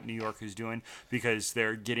fan of what New York is doing because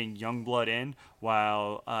they're getting young blood in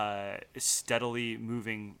while steadily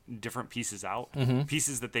moving different pieces out,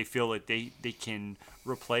 pieces that they feel like they can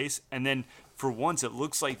replace. And then for once, it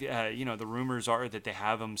looks like the rumors are that they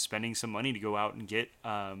have them spending some money to go out and get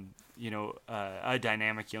a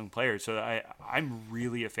dynamic young player. So I'm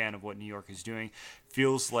really a fan of what New York is doing.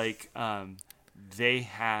 Feels like they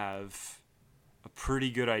have a pretty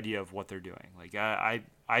good idea of what they're doing. Like I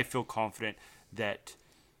feel confident that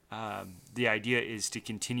the idea is to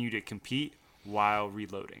continue to compete while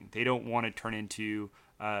reloading. They don't want to turn into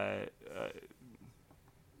I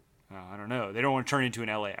don't know. They don't want to turn into an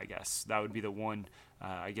LA. I guess that would be the one.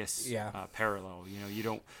 Parallel.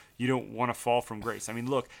 You don't want to fall from grace. I mean,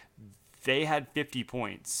 look, they had 50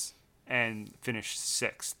 points and finished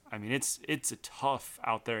 6th. I mean, it's a tough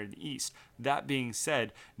out there in the East. That being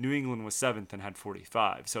said, New England was 7th and had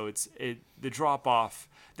 45. So the drop off.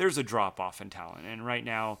 There's a drop off in talent, and right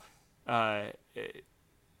now, I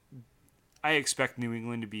expect New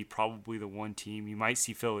England to be probably the one team. You might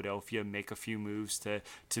see Philadelphia make a few moves to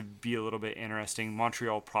be a little bit interesting.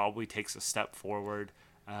 Montreal probably takes a step forward.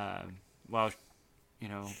 We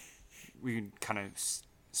can kind of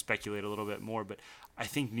speculate a little bit more, but I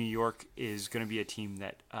think New York is going to be a team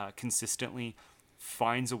that consistently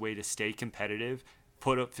finds a way to stay competitive,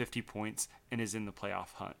 put up 50 points, and is in the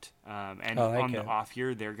playoff hunt. The off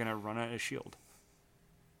year, they're going to run out of shield.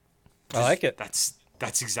 I like it. That's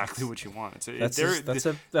exactly what you want.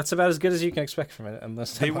 That's about as good as you can expect from it.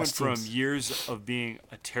 They went from years of being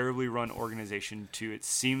a terribly run organization to it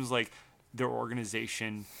seems like their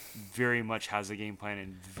organization very much has a game plan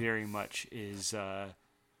and very much is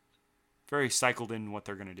very cycled in what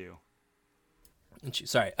they're going to do.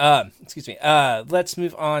 Sorry. Excuse me. Let's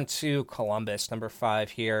move on to Columbus, number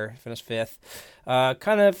 5 here, finished 5th.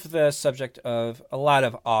 Kind of the subject of a lot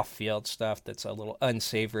of off-field stuff that's a little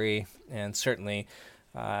unsavory, and certainly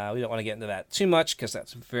we don't want to get into that too much because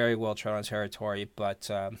that's very well tread on territory, but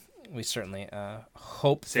we certainly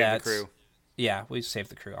hope Save that... the crew. Yeah, we saved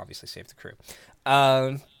the crew. Obviously, saved the crew.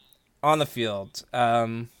 On the field,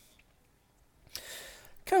 kind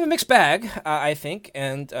of a mixed bag, I think,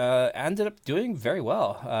 and ended up doing very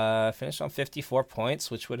well. Finished on 54 points,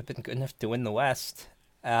 which would have been good enough to win the West.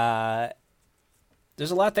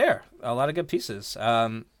 There's a lot there, a lot of good pieces.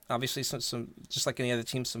 Obviously, some just like any other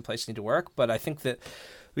team, some places need to work, but I think that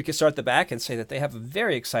we could start at the back and say that they have a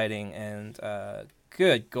very exciting and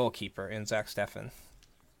good goalkeeper in Zach Steffen.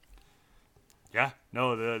 Yeah,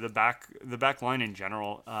 no, the back line in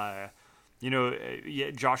general.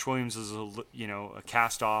 Yeah, Josh Williams is a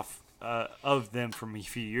cast off of them from a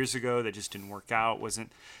few years ago that just didn't work out.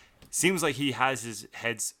 Seems like he has his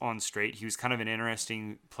heads on straight. He was kind of an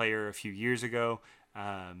interesting player a few years ago.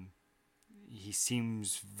 He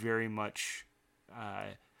seems very much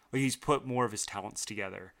like he's put more of his talents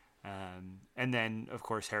together. And then of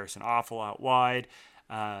course Harrison Awful out wide.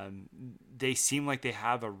 They seem like they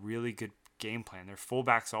have a really good game plan. Their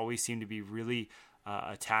fullbacks always seem to be really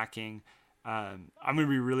attacking. I'm going to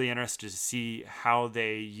be really interested to see how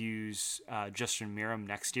they use Justin Miram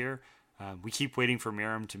next year. We keep waiting for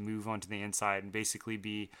Miram to move onto the inside and basically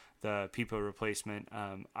be the Pipo replacement.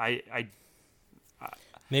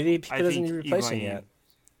 Maybe Pipo doesn't need replacing yet.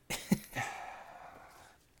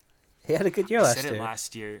 He had a good year last year. I said it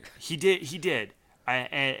last year. He did.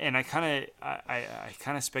 I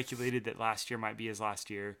kind of speculated that last year might be his last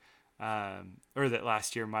year. Or that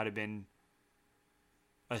last year might have been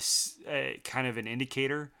a kind of an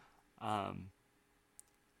indicator. I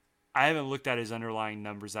haven't looked at his underlying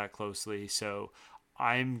numbers that closely, so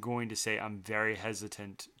I'm going to say I'm very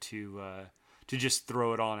hesitant to just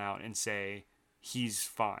throw it all out and say he's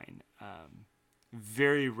fine.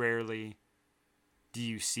 Very rarely do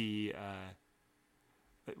you see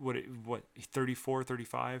what 34,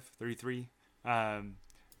 35, 33.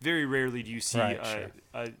 Very rarely do you see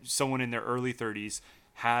someone in their early 30s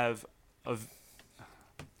have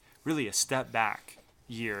really a step back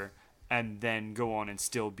year and then go on and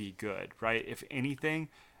still be good, right? If anything,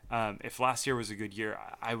 if last year was a good year,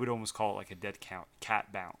 I would almost call it like a dead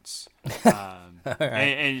cat bounce.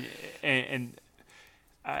 Right.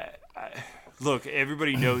 Look,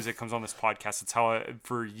 everybody knows it comes on this podcast. It's how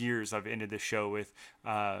for years I've ended the show with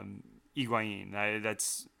Higuain.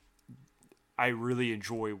 I really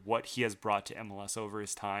enjoy what he has brought to MLS over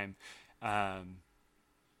his time. I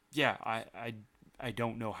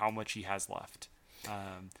don't know how much he has left.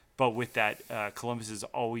 But with that, Columbus has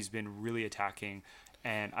always been really attacking.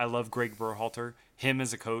 And I love Greg Berhalter. Him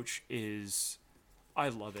as a coach I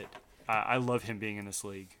love it. I love him being in this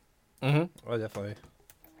league. Mm-hmm. Oh, definitely.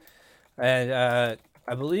 And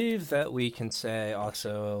I believe that we can say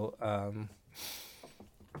also...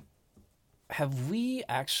 have we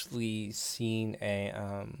actually seen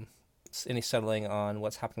any settling on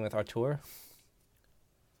what's happening with Artur?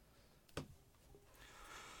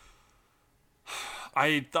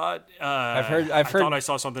 I thought I've heard. thought I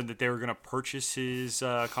saw something that they were going to purchase his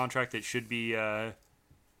contract. It should be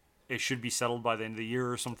settled by the end of the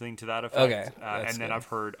year or something to that effect. Okay, and then I've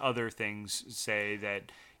heard other things say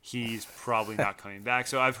that he's probably not coming back.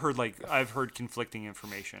 So I've heard conflicting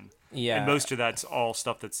information. Yeah, and most of that's all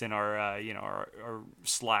stuff that's in our our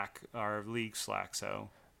Slack, our league Slack. So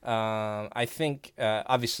I think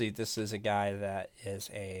obviously this is a guy that is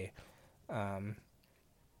a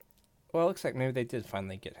well, it looks like maybe they did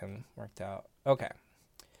finally get him worked out. Okay,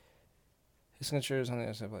 his signature is on the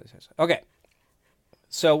other side. Okay,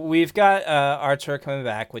 so we've got Artur coming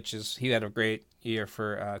back, which is he had a great year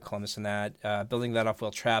for Columbus in that. Building that off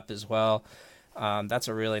Will Trapp as well. That's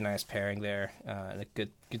a really nice pairing there, and a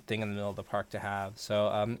good thing in the middle of the park to have.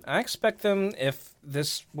 So I expect them, if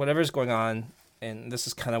this whatever's going on, and this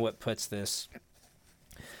is kind of what puts this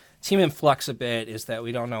team in flux a bit, is that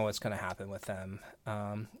we don't know what's going to happen with them,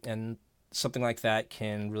 and something like that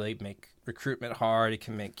can really make recruitment hard. It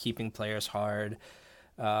can make keeping players hard.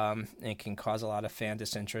 It can cause a lot of fan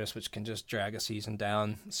disinterest, which can just drag a season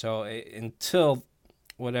down. So until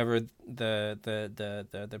whatever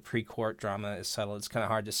the pre-court drama is settled, it's kind of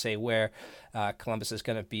hard to say where Columbus is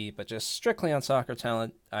going to be. But just strictly on soccer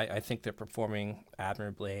talent, I think they're performing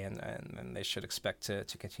admirably, and they should expect to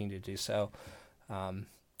continue to do so,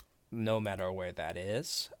 no matter where that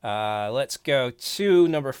is. Let's go to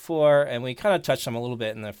number 4, and we kind of touched on them a little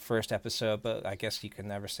bit in the first episode, but I guess you can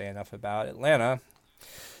never say enough about Atlanta.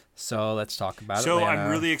 So let's talk about it. So I'm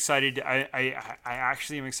really excited. I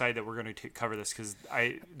actually am excited that we're going to cover this because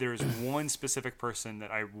there's one specific person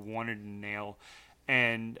that I wanted to nail,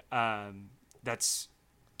 and that's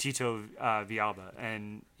Tito Villalba,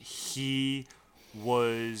 and he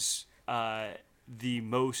was the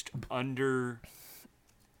most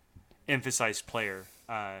emphasized player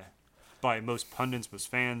by most pundits, most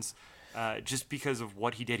fans, just because of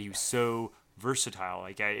what he did. He was so versatile.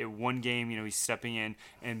 Like one game, he's stepping in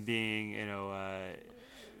and being,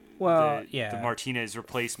 the Martinez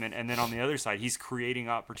replacement, and then on the other side, he's creating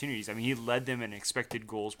opportunities. I mean, he led them in expected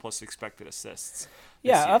goals plus expected assists.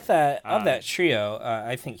 Yeah, of that trio,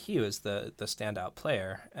 I think he was the standout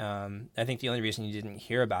player. I think the only reason you didn't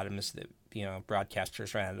hear about him is that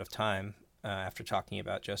broadcasters ran out of time after talking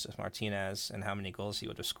about Joseph Martinez and how many goals he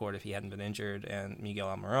would have scored if he hadn't been injured, and Miguel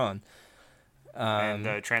Almiron. And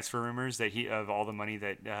the transfer rumors that of all the money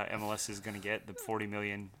that MLS is going to get, the $40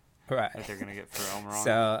 million. Right. That they're going to get for Almiron.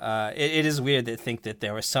 So it is weird to think that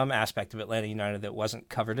there was some aspect of Atlanta United that wasn't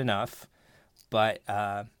covered enough, but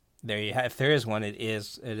if there is one, it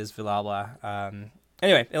is Villalba.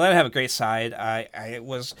 Anyway, Atlanta have a great side. I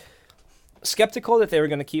was skeptical that they were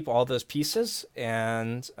going to keep all those pieces,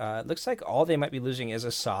 and it looks like all they might be losing is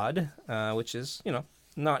Assad, which is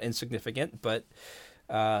not insignificant, but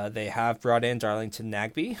they have brought in Darlington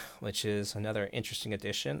Nagbe, which is another interesting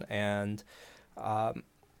addition, and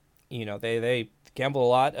they gamble a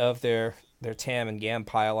lot of their TAM and GAM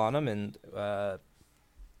pile on them, and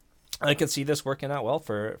I can see this working out well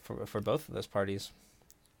for both of those parties.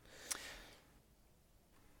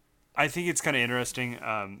 I think it's kind of interesting,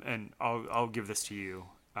 and I'll give this to you.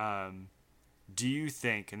 Do you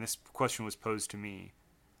think, and this question was posed to me,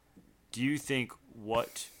 do you think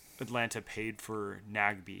what Atlanta paid for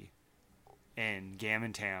Nagbe and GAM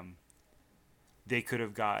and TAM, they could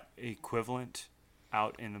have got equivalent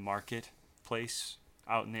out in the marketplace,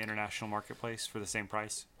 out in the international marketplace for the same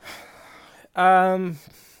price?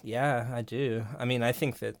 Yeah, I do. I mean, I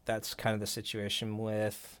think that's kind of the situation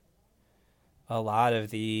with a lot of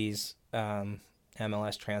these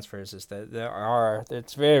MLS transfers, is that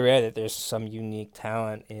it's very rare that there's some unique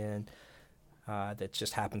talent in that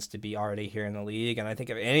just happens to be already here in the league. And I think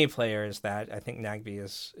if any player is that, I think Nagbe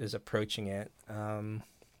is approaching it,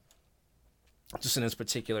 just in his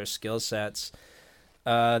particular skill sets.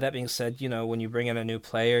 That being said, when you bring in a new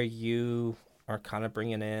player, you are kind of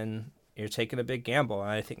you're taking a big gamble.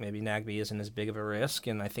 And I think maybe Nagbe isn't as big of a risk.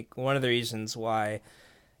 And I think one of the reasons why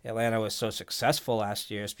Atlanta was so successful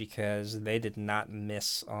last year is because they did not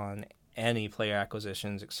miss on any player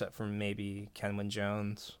acquisitions except for maybe Kenwyne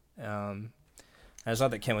Jones. And it's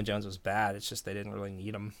not that Kenwyne Jones was bad. It's just they didn't really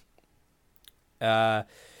need him.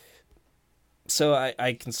 So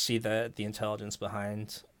I can see the intelligence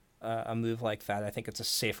behind a move like that. I think it's a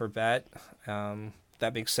safer bet.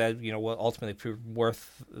 That being said, will ultimately prove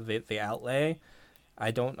worth the outlay. I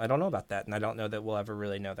don't know about that, and I don't know that we'll ever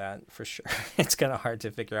really know that for sure. It's kind of hard to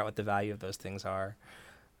figure out what the value of those things are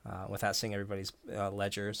without seeing everybody's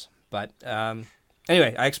ledgers. But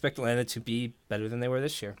anyway, I expect Atlanta to be better than they were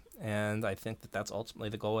this year, and I think that's ultimately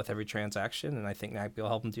the goal with every transaction, and I think Nagbe will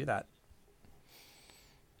help them do that.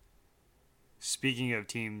 Speaking of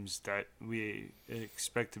teams that we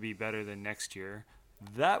expect to be better than next year,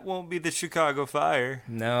 that won't be the Chicago Fire.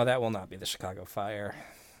 No, that will not be the Chicago Fire.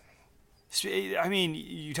 I mean,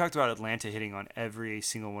 you talked about Atlanta hitting on every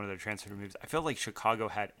single one of their transfer moves. I felt like Chicago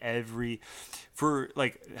had 3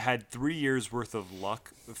 years worth of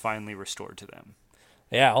luck finally restored to them.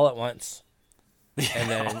 Yeah, all at once. And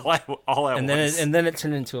then all at once. And then it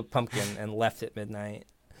turned into a pumpkin and left at midnight.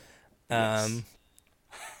 Yes.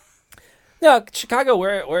 No, Chicago,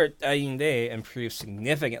 they improved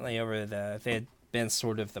significantly they had been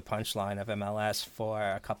sort of the punchline of MLS for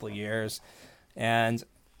a couple of years, and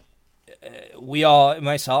we all,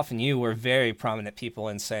 myself and you, were very prominent people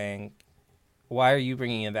in saying, why are you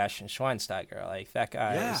bringing in Bastian Schweinsteiger? Like, that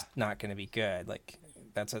guy is not going to be good. Like,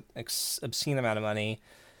 that's an obscene amount of money.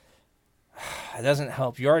 It doesn't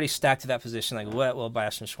help. You're already stacked to that position. Like, what will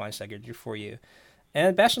Bastian Schweinsteiger do for you?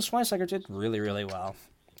 And Bastian Schweinsteiger did really, really well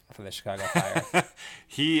for the Chicago Fire.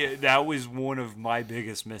 That was one of my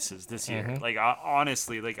biggest misses this year. Mm-hmm. Like,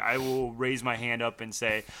 honestly, I will raise my hand up and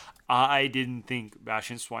say, I didn't think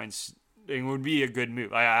Bastian Schweinsteiger would be a good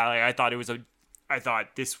move. I thought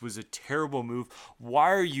this was a terrible move.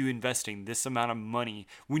 Why are you investing this amount of money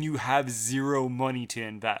when you have zero money to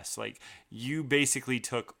invest? Like, you basically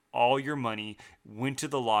took all your money, went to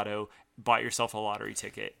the lotto, bought yourself a lottery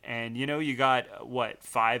ticket, and you got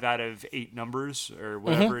 5 out of 8 numbers or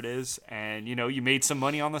whatever it is, and you made some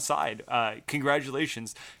money on the side.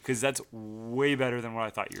 Congratulations, because that's way better than what I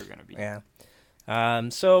thought you were going to be. Yeah.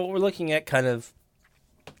 So we're looking at kind of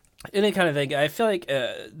any kind of thing. I feel like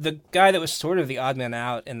the guy that was sort of the odd man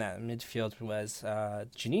out in that midfield was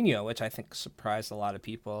Juninho, which I think surprised a lot of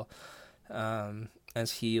people,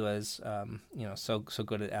 as he was so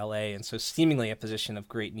good at LA, and so seemingly a position of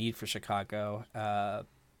great need for Chicago.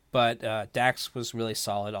 But Dax was really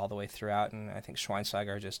solid all the way throughout, and I think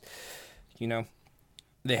Schweinsteiger just,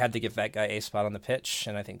 they had to give that guy a spot on the pitch,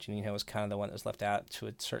 and I think Juninho was kind of the one that was left out to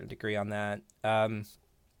a certain degree on that.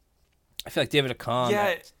 I feel like David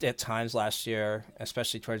Accam at times last year,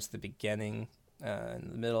 especially towards the beginning, in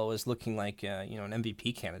the middle, was looking like an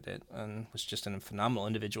MVP candidate and was just a phenomenal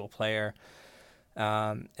individual player.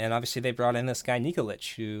 And obviously they brought in this guy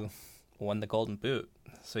Nikolic, who won the Golden Boot.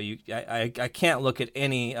 So I can't look at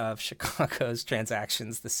any of Chicago's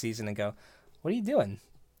transactions this season and go, what are you doing?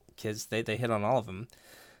 Because they hit on all of them.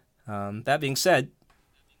 That being said,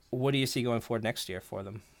 what do you see going forward next year for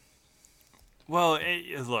them? Well,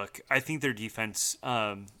 look, I think their defense.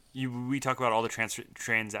 We talk about all the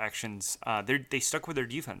transactions. They stuck with their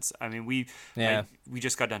defense. I mean, we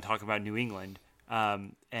just got done talking about New England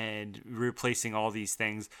and replacing all these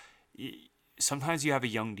things. Sometimes you have a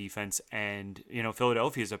young defense, and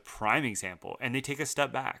Philadelphia is a prime example, and they take a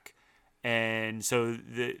step back, and so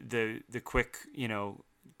the quick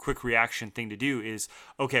reaction thing to do is,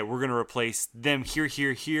 okay, we're going to replace them here.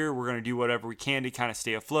 We're going to do whatever we can to kind of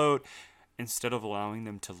stay afloat, instead of allowing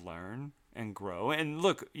them to learn and grow. And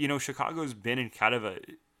look, Chicago's been in kind of a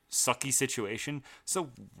sucky situation, so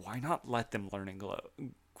why not let them learn and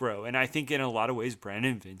grow? And I think in a lot of ways,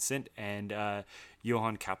 Brandon Vincent and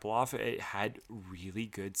Johan Kapelov had really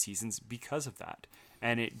good seasons because of that.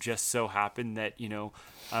 And it just so happened that,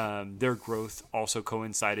 their growth also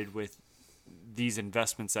coincided with these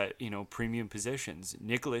investments at, premium positions.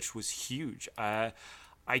 Nikolic was huge.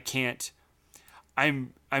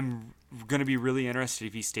 I'm going to be really interested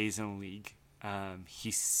if he stays in the league.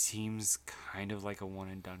 He seems kind of like a one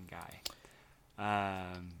and done guy.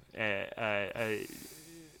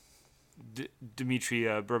 Dmitry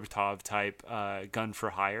Berbatov type, gun for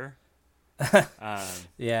hire.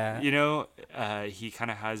 Yeah. He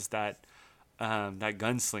kind of has that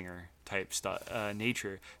gunslinger type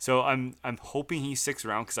nature. So I'm hoping he sticks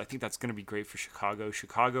around, because I think that's going to be great for Chicago.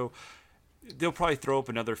 Chicago, they'll probably throw up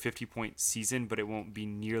another 50-point season, but it won't be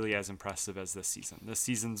nearly as impressive as this season. This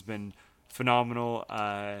season's been phenomenal.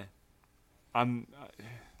 I'm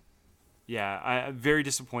very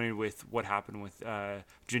disappointed with what happened with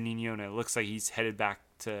Juninho, and it looks like he's headed back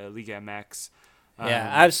to Liga MX.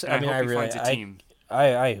 I hope he finds a team.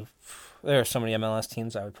 There are so many MLS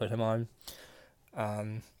teams I would put him on.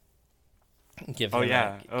 Give him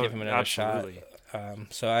another absolutely. Shot.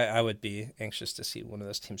 So I would be anxious to see one of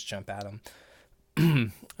those teams jump at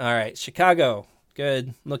him. All right, Chicago,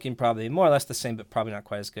 good, looking probably more or less the same, but probably not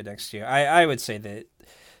quite as good next year. I would say that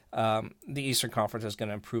the Eastern Conference is going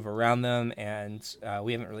to improve around them, and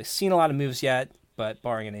we haven't really seen a lot of moves yet, but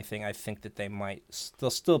barring anything, I think that they'll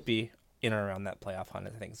still be in or around that playoff hunt.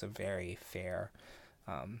 I think it's a very fair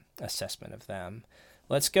assessment of them.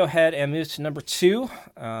 Let's go ahead and move to number 2,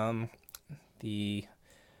 the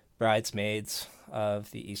bridesmaids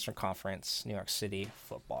of the Eastern Conference, New York City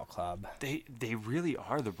Football Club. They really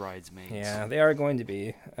are the bridesmaids. Yeah, they are going to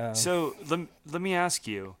be. So let me ask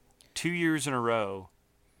you, 2 years in a row,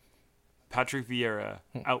 Patrick Vieira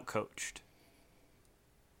outcoached.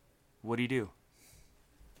 What do you do?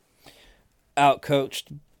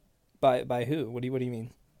 Outcoached by who? What do you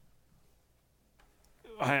mean?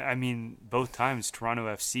 I mean, both times Toronto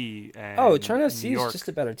FC and Toronto FC is just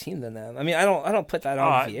a better team than them. I mean, I don't put that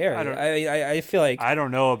on Vieira. I feel like I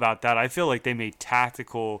don't know about that. I feel like they made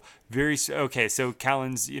tactical So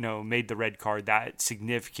Callens, made the red card that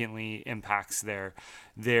significantly impacts their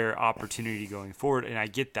opportunity going forward, and I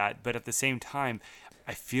get that. But at the same time,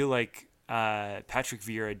 I feel like Patrick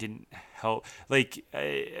Vieira didn't help. Like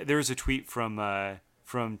there was a tweet from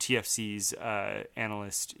TFC's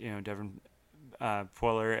analyst, Devin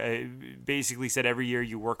Poehler, basically said every year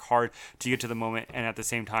you work hard to get to the moment, and at the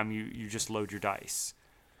same time you just load your dice.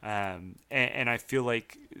 And I feel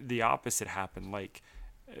like the opposite happened. Like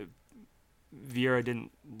Vieira didn't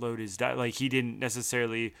load his dice. Like he didn't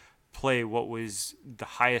necessarily play what was the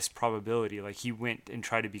highest probability. Like he went and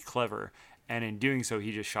tried to be clever, and in doing so,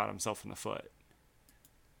 he just shot himself in the foot.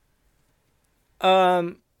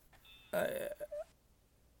 I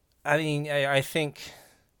think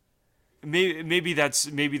maybe that,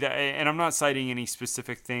 and I'm not citing any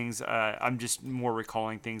specific things. I'm just more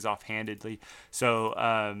recalling things offhandedly.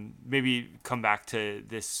 So maybe come back to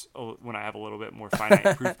this when I have a little bit more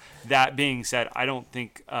finite proof. That being said, I don't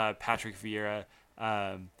think Patrick Vieira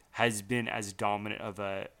has been as dominant of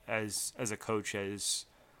as a coach as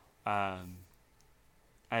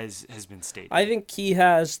has been stated. I think he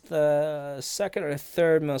has the second or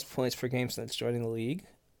third most points per game since joining the league.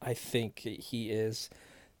 I think he is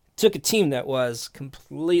took a team that was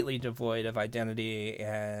completely devoid of identity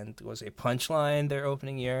and was a punchline their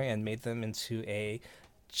opening year and made them into a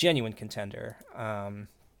genuine contender. I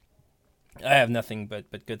have nothing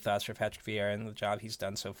but good thoughts for Patrick Vieira and the job he's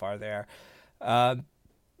done so far there.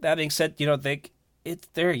 That being said,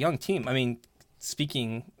 they're a young team. I mean,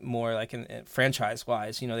 speaking more like in franchise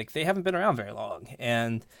wise, they haven't been around very long,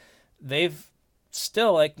 and they've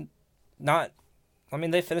still not. I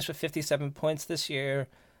mean, they finished with 57 points this year.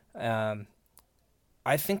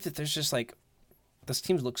 I think that there's just this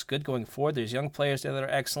team looks good going forward. There's young players there that are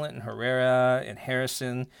excellent, and Herrera and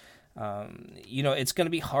Harrison. It's going to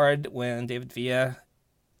be hard when David Villa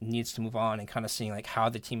needs to move on and kind of seeing how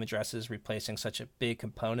the team addresses replacing such a big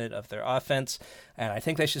component of their offense. And I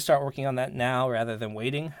think they should start working on that now rather than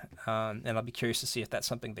waiting. And I'll be curious to see if that's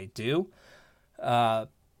something they do.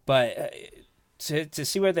 But to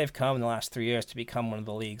see where they've come in the last 3 years to become one of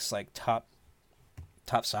the league's top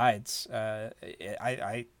sides, I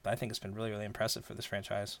think it's been really, really impressive for this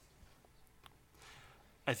franchise.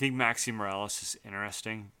 I think Maxi Morales is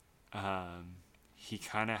interesting. He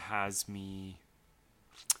kind of has me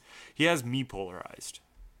polarized.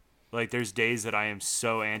 There's days that I am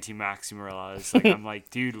so anti Maxi Morales. I'm like,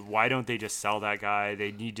 dude, why don't they just sell that guy?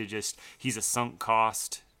 They need to he's a sunk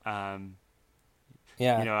cost.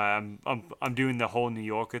 Yeah. I'm doing the whole New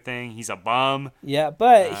Yorker thing. He's a bum. Yeah,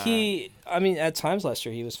 but at times last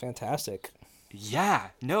year he was fantastic. Yeah,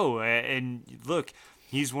 no, and look,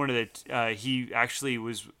 he's one of the. He actually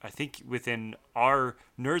was, I think, within our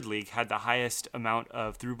nerd league, had the highest amount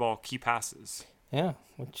of through ball key passes. Yeah,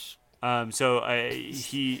 which. So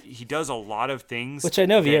he does a lot of things, which I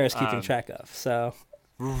know Vieira is keeping track of. So.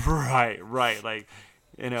 Right. But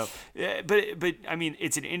I mean,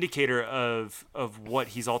 it's an indicator of what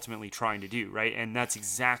he's ultimately trying to do, right? And that's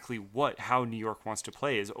exactly how New York wants to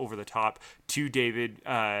play, is over the top to David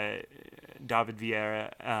Vieira.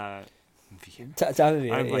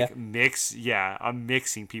 I'm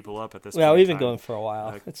mixing people up at this point. Well, we've been going for a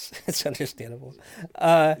while. It's understandable.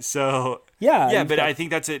 But I think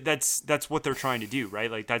that's what they're trying to do,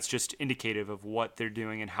 right? That's just indicative of what they're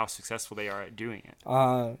doing and how successful they are at doing it.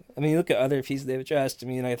 I mean, look at other pieces they've addressed. I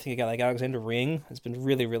mean, I think a guy like Alexander Ring has been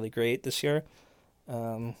really, really great this year.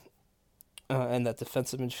 And that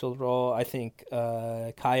defensive midfield role, I think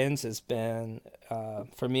Kyans has been,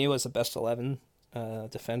 for me, was the best 11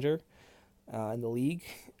 defender in the league.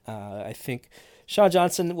 I think Sean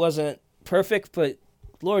Johnson wasn't perfect, but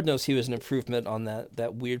Lord knows he was an improvement on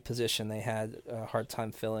that weird position they had a hard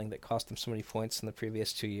time filling that cost them so many points in the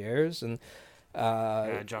previous 2 years. And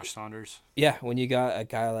Josh Saunders. Yeah, when you got a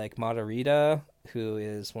guy like Matarrita, who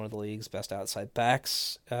is one of the league's best outside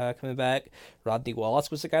backs, coming back. Rodney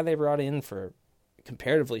Wallace was the guy they brought in for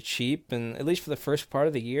comparatively cheap, and at least for the first part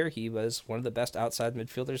of the year, he was one of the best outside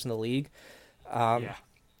midfielders in the league.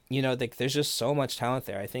 There's just so much talent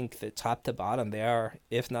there. I think that top to bottom, they are,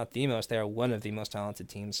 if not the most, they are one of the most talented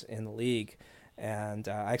teams in the league. And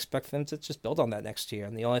I expect them to just build on that next year.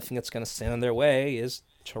 And the only thing that's going to stand in their way is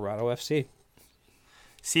Toronto FC.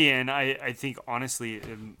 See, and I think, honestly,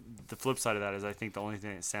 the flip side of that is I think the only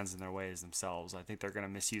thing that stands in their way is themselves. I think they're going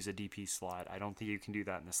to misuse a DP slot. I don't think you can do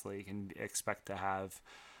that in this league and expect to have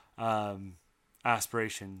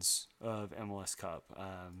aspirations of MLS Cup.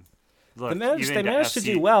 Look, they managed to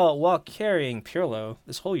do well while carrying Pirlo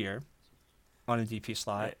this whole year on a DP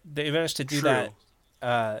slot. They managed to do that,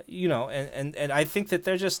 and I think that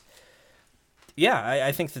they're just,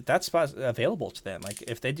 I think that spot's available to them.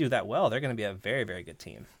 If they do that well, they're going to be a very, very good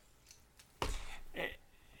team.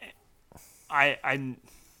 I'm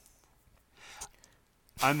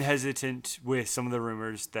hesitant with some of the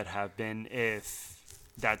rumors that have been, if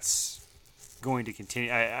that's going to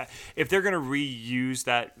continue. If they're going to reuse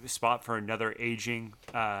that spot for another aging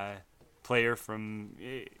player from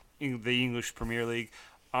the English Premier League,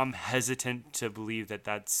 I'm hesitant to believe that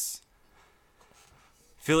that's.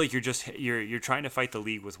 I feel like you're trying to fight the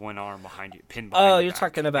league with one arm behind you, pinned behind. Oh, you're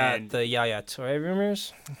talking about the Yaya Toure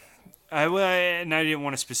rumors? And I didn't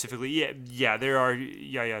want to specifically. Yeah, there are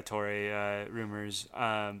Yaya Toure rumors.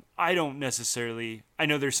 I don't necessarily. I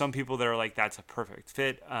know there's some people that are like, that's a perfect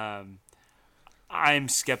fit. I'm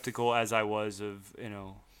skeptical, as I was, of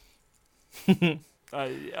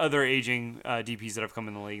other aging DPs that have come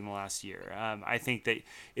in the league in the last year. I think that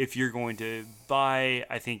if you're going to buy,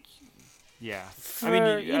 I think,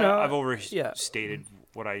 I've overstated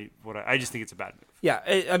what I just think it's a bad move. Yeah,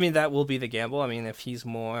 I mean, that will be the gamble. I mean, if he's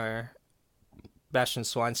more Bastian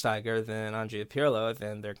Schweinsteiger than Andrea Pirlo,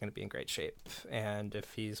 then they're going to be in great shape. And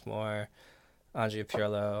if he's more Andrea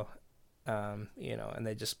Pirlo, and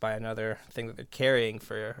they just buy another thing that they're carrying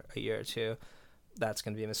for a year or two, that's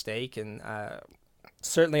going to be a mistake. And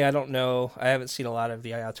certainly, I don't know. I haven't seen a lot of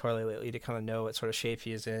the Ayatollah lately to kind of know what sort of shape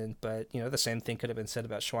he is in. But the same thing could have been said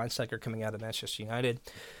about Schweinsteiger coming out of Manchester United.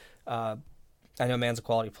 I know Man's a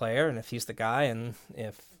quality player, and if he's the guy, and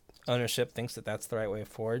if ownership thinks that that's the right way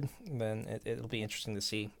forward, then it'll be interesting to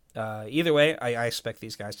see. Either way, I expect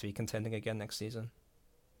these guys to be contending again next season.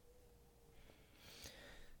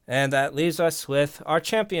 And that leaves us with our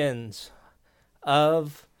champions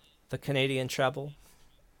of the Canadian treble,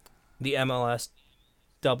 the MLS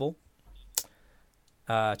double,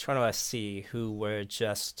 Toronto SC, who were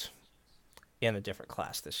just in a different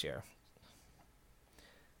class this year.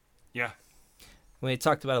 Yeah. We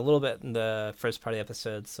talked about it a little bit in the first part of the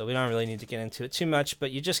episode, so we don't really need to get into it too much,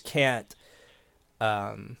 but you just can't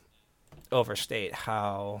overstate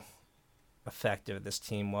how effective this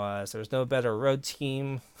team was. There was no better road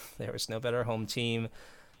team. There was no better home team.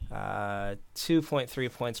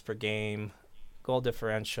 2.3 points per game. Goal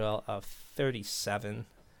differential of 37.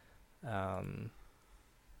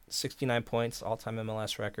 69 points, all-time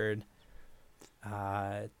MLS record.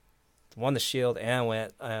 Won the Shield and won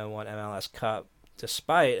MLS Cup,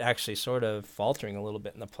 despite actually sort of faltering a little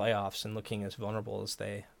bit in the playoffs and looking as vulnerable as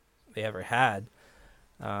they ever had.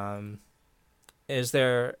 Is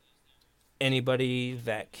there anybody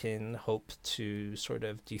that can hope to sort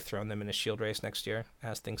of dethrone them in a Shield race next year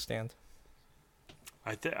as things stand?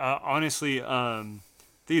 Honestly, I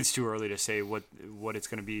think it's too early to say what it's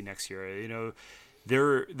going to be next year.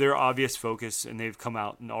 Their obvious focus, and they've come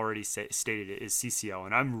out and already stated it, is CCL,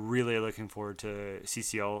 and I'm really looking forward to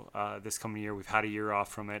CCL this coming year. We've had a year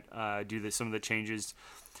off from it due to some of the changes.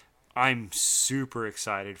 I'm super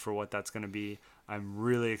excited for what that's going to be. I'm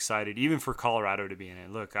really excited, even for Colorado to be in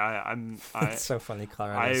it. Look, it's so funny,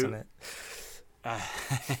 Colorado, isn't it?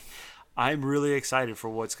 I'm really excited for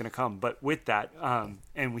what's going to come. But with that,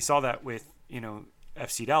 and we saw that with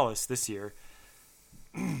FC Dallas this year.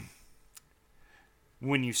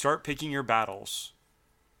 When you start picking your battles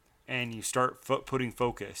and you start putting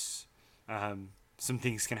focus, some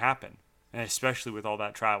things can happen, and especially with all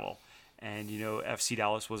that travel. And, FC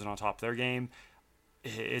Dallas wasn't on top of their game.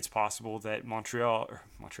 It's possible that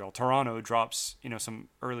Toronto drops, some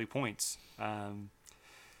early points.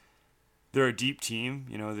 They're a deep team,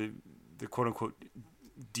 the quote-unquote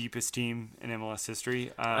deepest team in MLS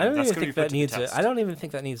history. I don't even think that needs I don't even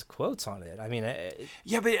think that needs quotes on it. I mean,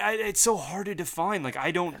 yeah, but it's so hard to define. Like,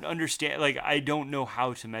 I don't understand. Like, I don't know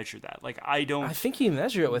how to measure that. Like, I don't. I think you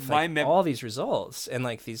measure it with all these results and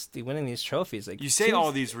like winning these trophies. Like, you say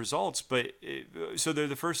all these results, but so they're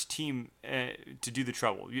the first team to do the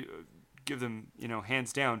treble. You give them,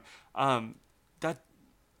 hands down.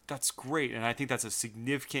 That's great, and I think that's a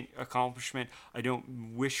significant accomplishment. I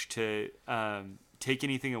don't wish to take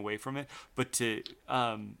anything away from it, but to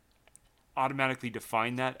automatically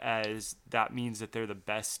define that as that means that they're the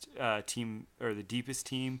best team or the deepest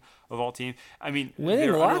team of all team. I mean,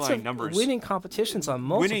 winning lots of numbers, winning competitions on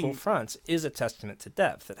multiple fronts is a testament to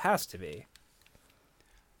depth. It has to be.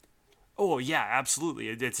 Oh yeah, absolutely.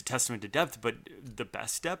 It's a testament to depth, but the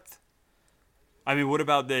best depth. I mean, what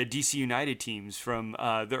about the DC United teams from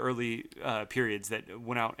the early periods that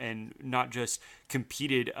went out and not just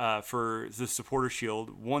competed for the Supporter Shield,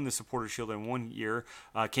 won the Supporter Shield in 1 year,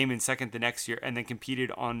 came in second the next year, and then competed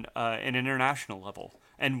on an international level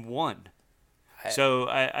and won. So,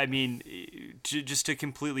 I mean, just to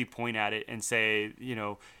completely point at it and say,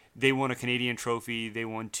 they won a Canadian trophy, they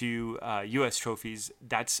won 2 U.S. trophies,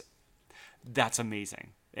 that's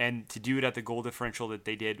amazing. And to do it at the goal differential that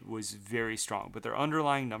they did was very strong. But their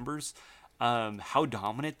underlying numbers, how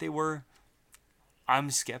dominant they were, I'm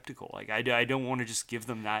skeptical. Like, I don't want to just give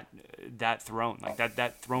them that throne. Like,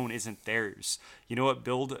 that throne isn't theirs. You know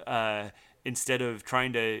what? Instead of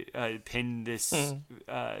trying to pin this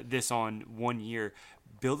on 1 year,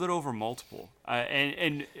 build it over multiple.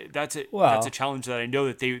 And that's a challenge that I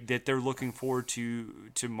know that they're looking forward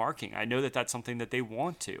to marking. I know that that's something that they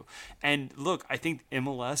want to. And look, I think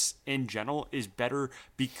MLS in general is better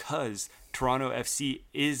because Toronto FC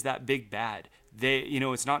is that big bad.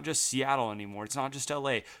 It's not just Seattle anymore. It's not just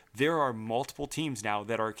LA. There are multiple teams now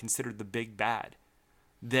that are considered the big bad,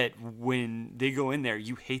 that when they go in there,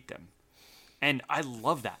 you hate them. And I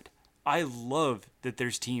love that. I love that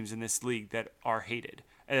there's teams in this league that are hated,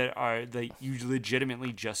 that you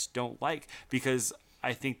legitimately just don't like, because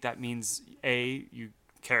I think that means, A, you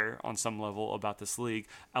care on some level about this league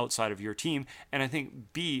outside of your team, and I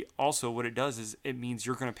think, B, also what it does is it means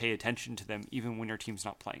you're going to pay attention to them even when your team's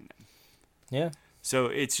not playing them. Yeah. So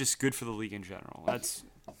it's just good for the league in general. That's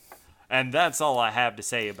all I have to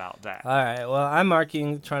say about that. All right. Well, I'm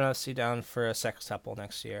marking Toronto FC down for a sextuple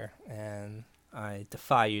next year, and I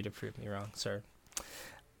defy you to prove me wrong, sir.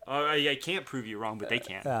 I can't prove you wrong, but they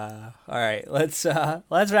can. All right, let's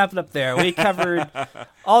wrap it up there. We covered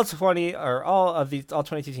all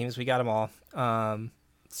 22 teams. We got them all.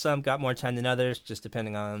 Some got more time than others, just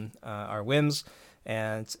depending on our whims.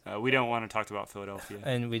 And we don't want to talk about Philadelphia.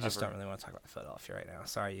 And we just ever. don't really want to talk about Philadelphia right now.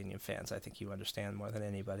 Sorry, Union fans. I think you understand more than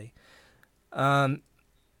anybody. It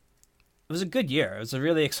was a good year. It was a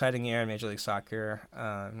really exciting year in Major League Soccer.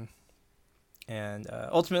 And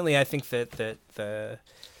ultimately, I think that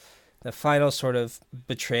the final sort of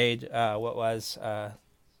betrayed what was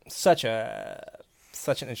such an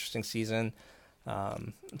interesting season.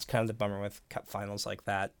 It's kind of the bummer with cup finals like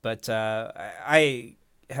that. But I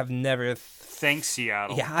have never... Thanks,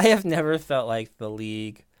 Seattle. Yeah, I have never felt like the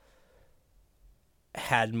league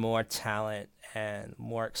had more talent and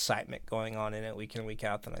more excitement going on in it week in, week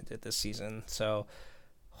out than I did this season. So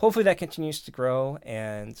hopefully that continues to grow.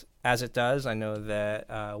 And as it does, I know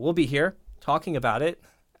that we'll be here talking about it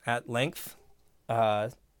at length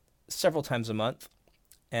several times a month.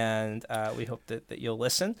 And we hope that you'll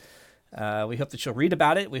listen. We hope that you'll read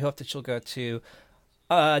about it. We hope that you'll go to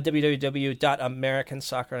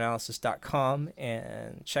www.americansocceranalysis.com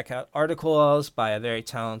and check out articles by a very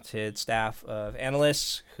talented staff of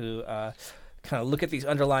analysts who kind of look at these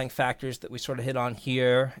underlying factors that we sort of hit on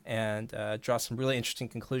here and draw some really interesting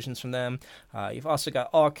conclusions from them. You've also got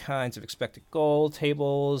all kinds of expected goal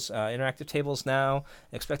tables, interactive tables now,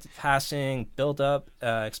 expected passing, build-up,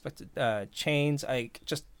 expected chains,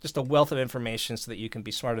 just a wealth of information so that you can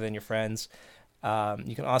be smarter than your friends.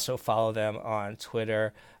 You can also follow them on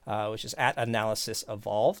Twitter, which is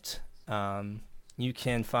 @AnalysisEvolved. You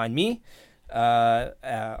can find me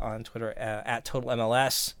on Twitter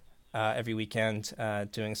 @TotalMLS every weekend,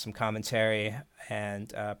 doing some commentary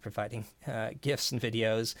and providing GIFs and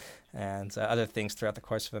videos and other things throughout the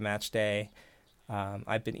course of a match day.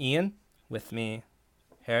 I've been Ian, with me,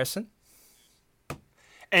 Harrison.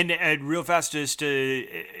 And real fast, just to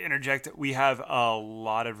interject, we have a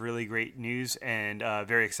lot of really great news and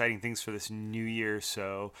very exciting things for this new year.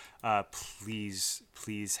 So please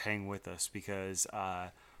hang with us because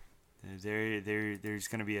there's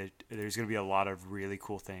gonna be a lot of really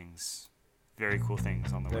cool things, very cool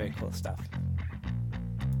things on the way. Very cool stuff.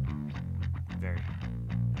 Very.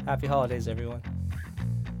 Happy holidays, everyone.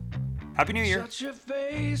 Happy New Year. Shut your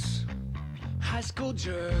face, high school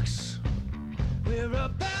jerks. We're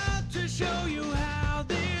about to show you how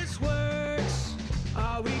this works.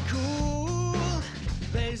 Are we cool?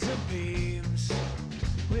 Laser beams.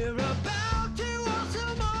 We're about to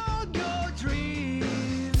awesome all your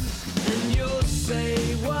dreams. And you'll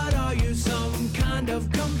say, what are you, some kind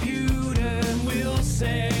of computer? And we'll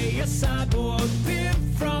say, a cyborg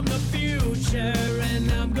pimp from the future.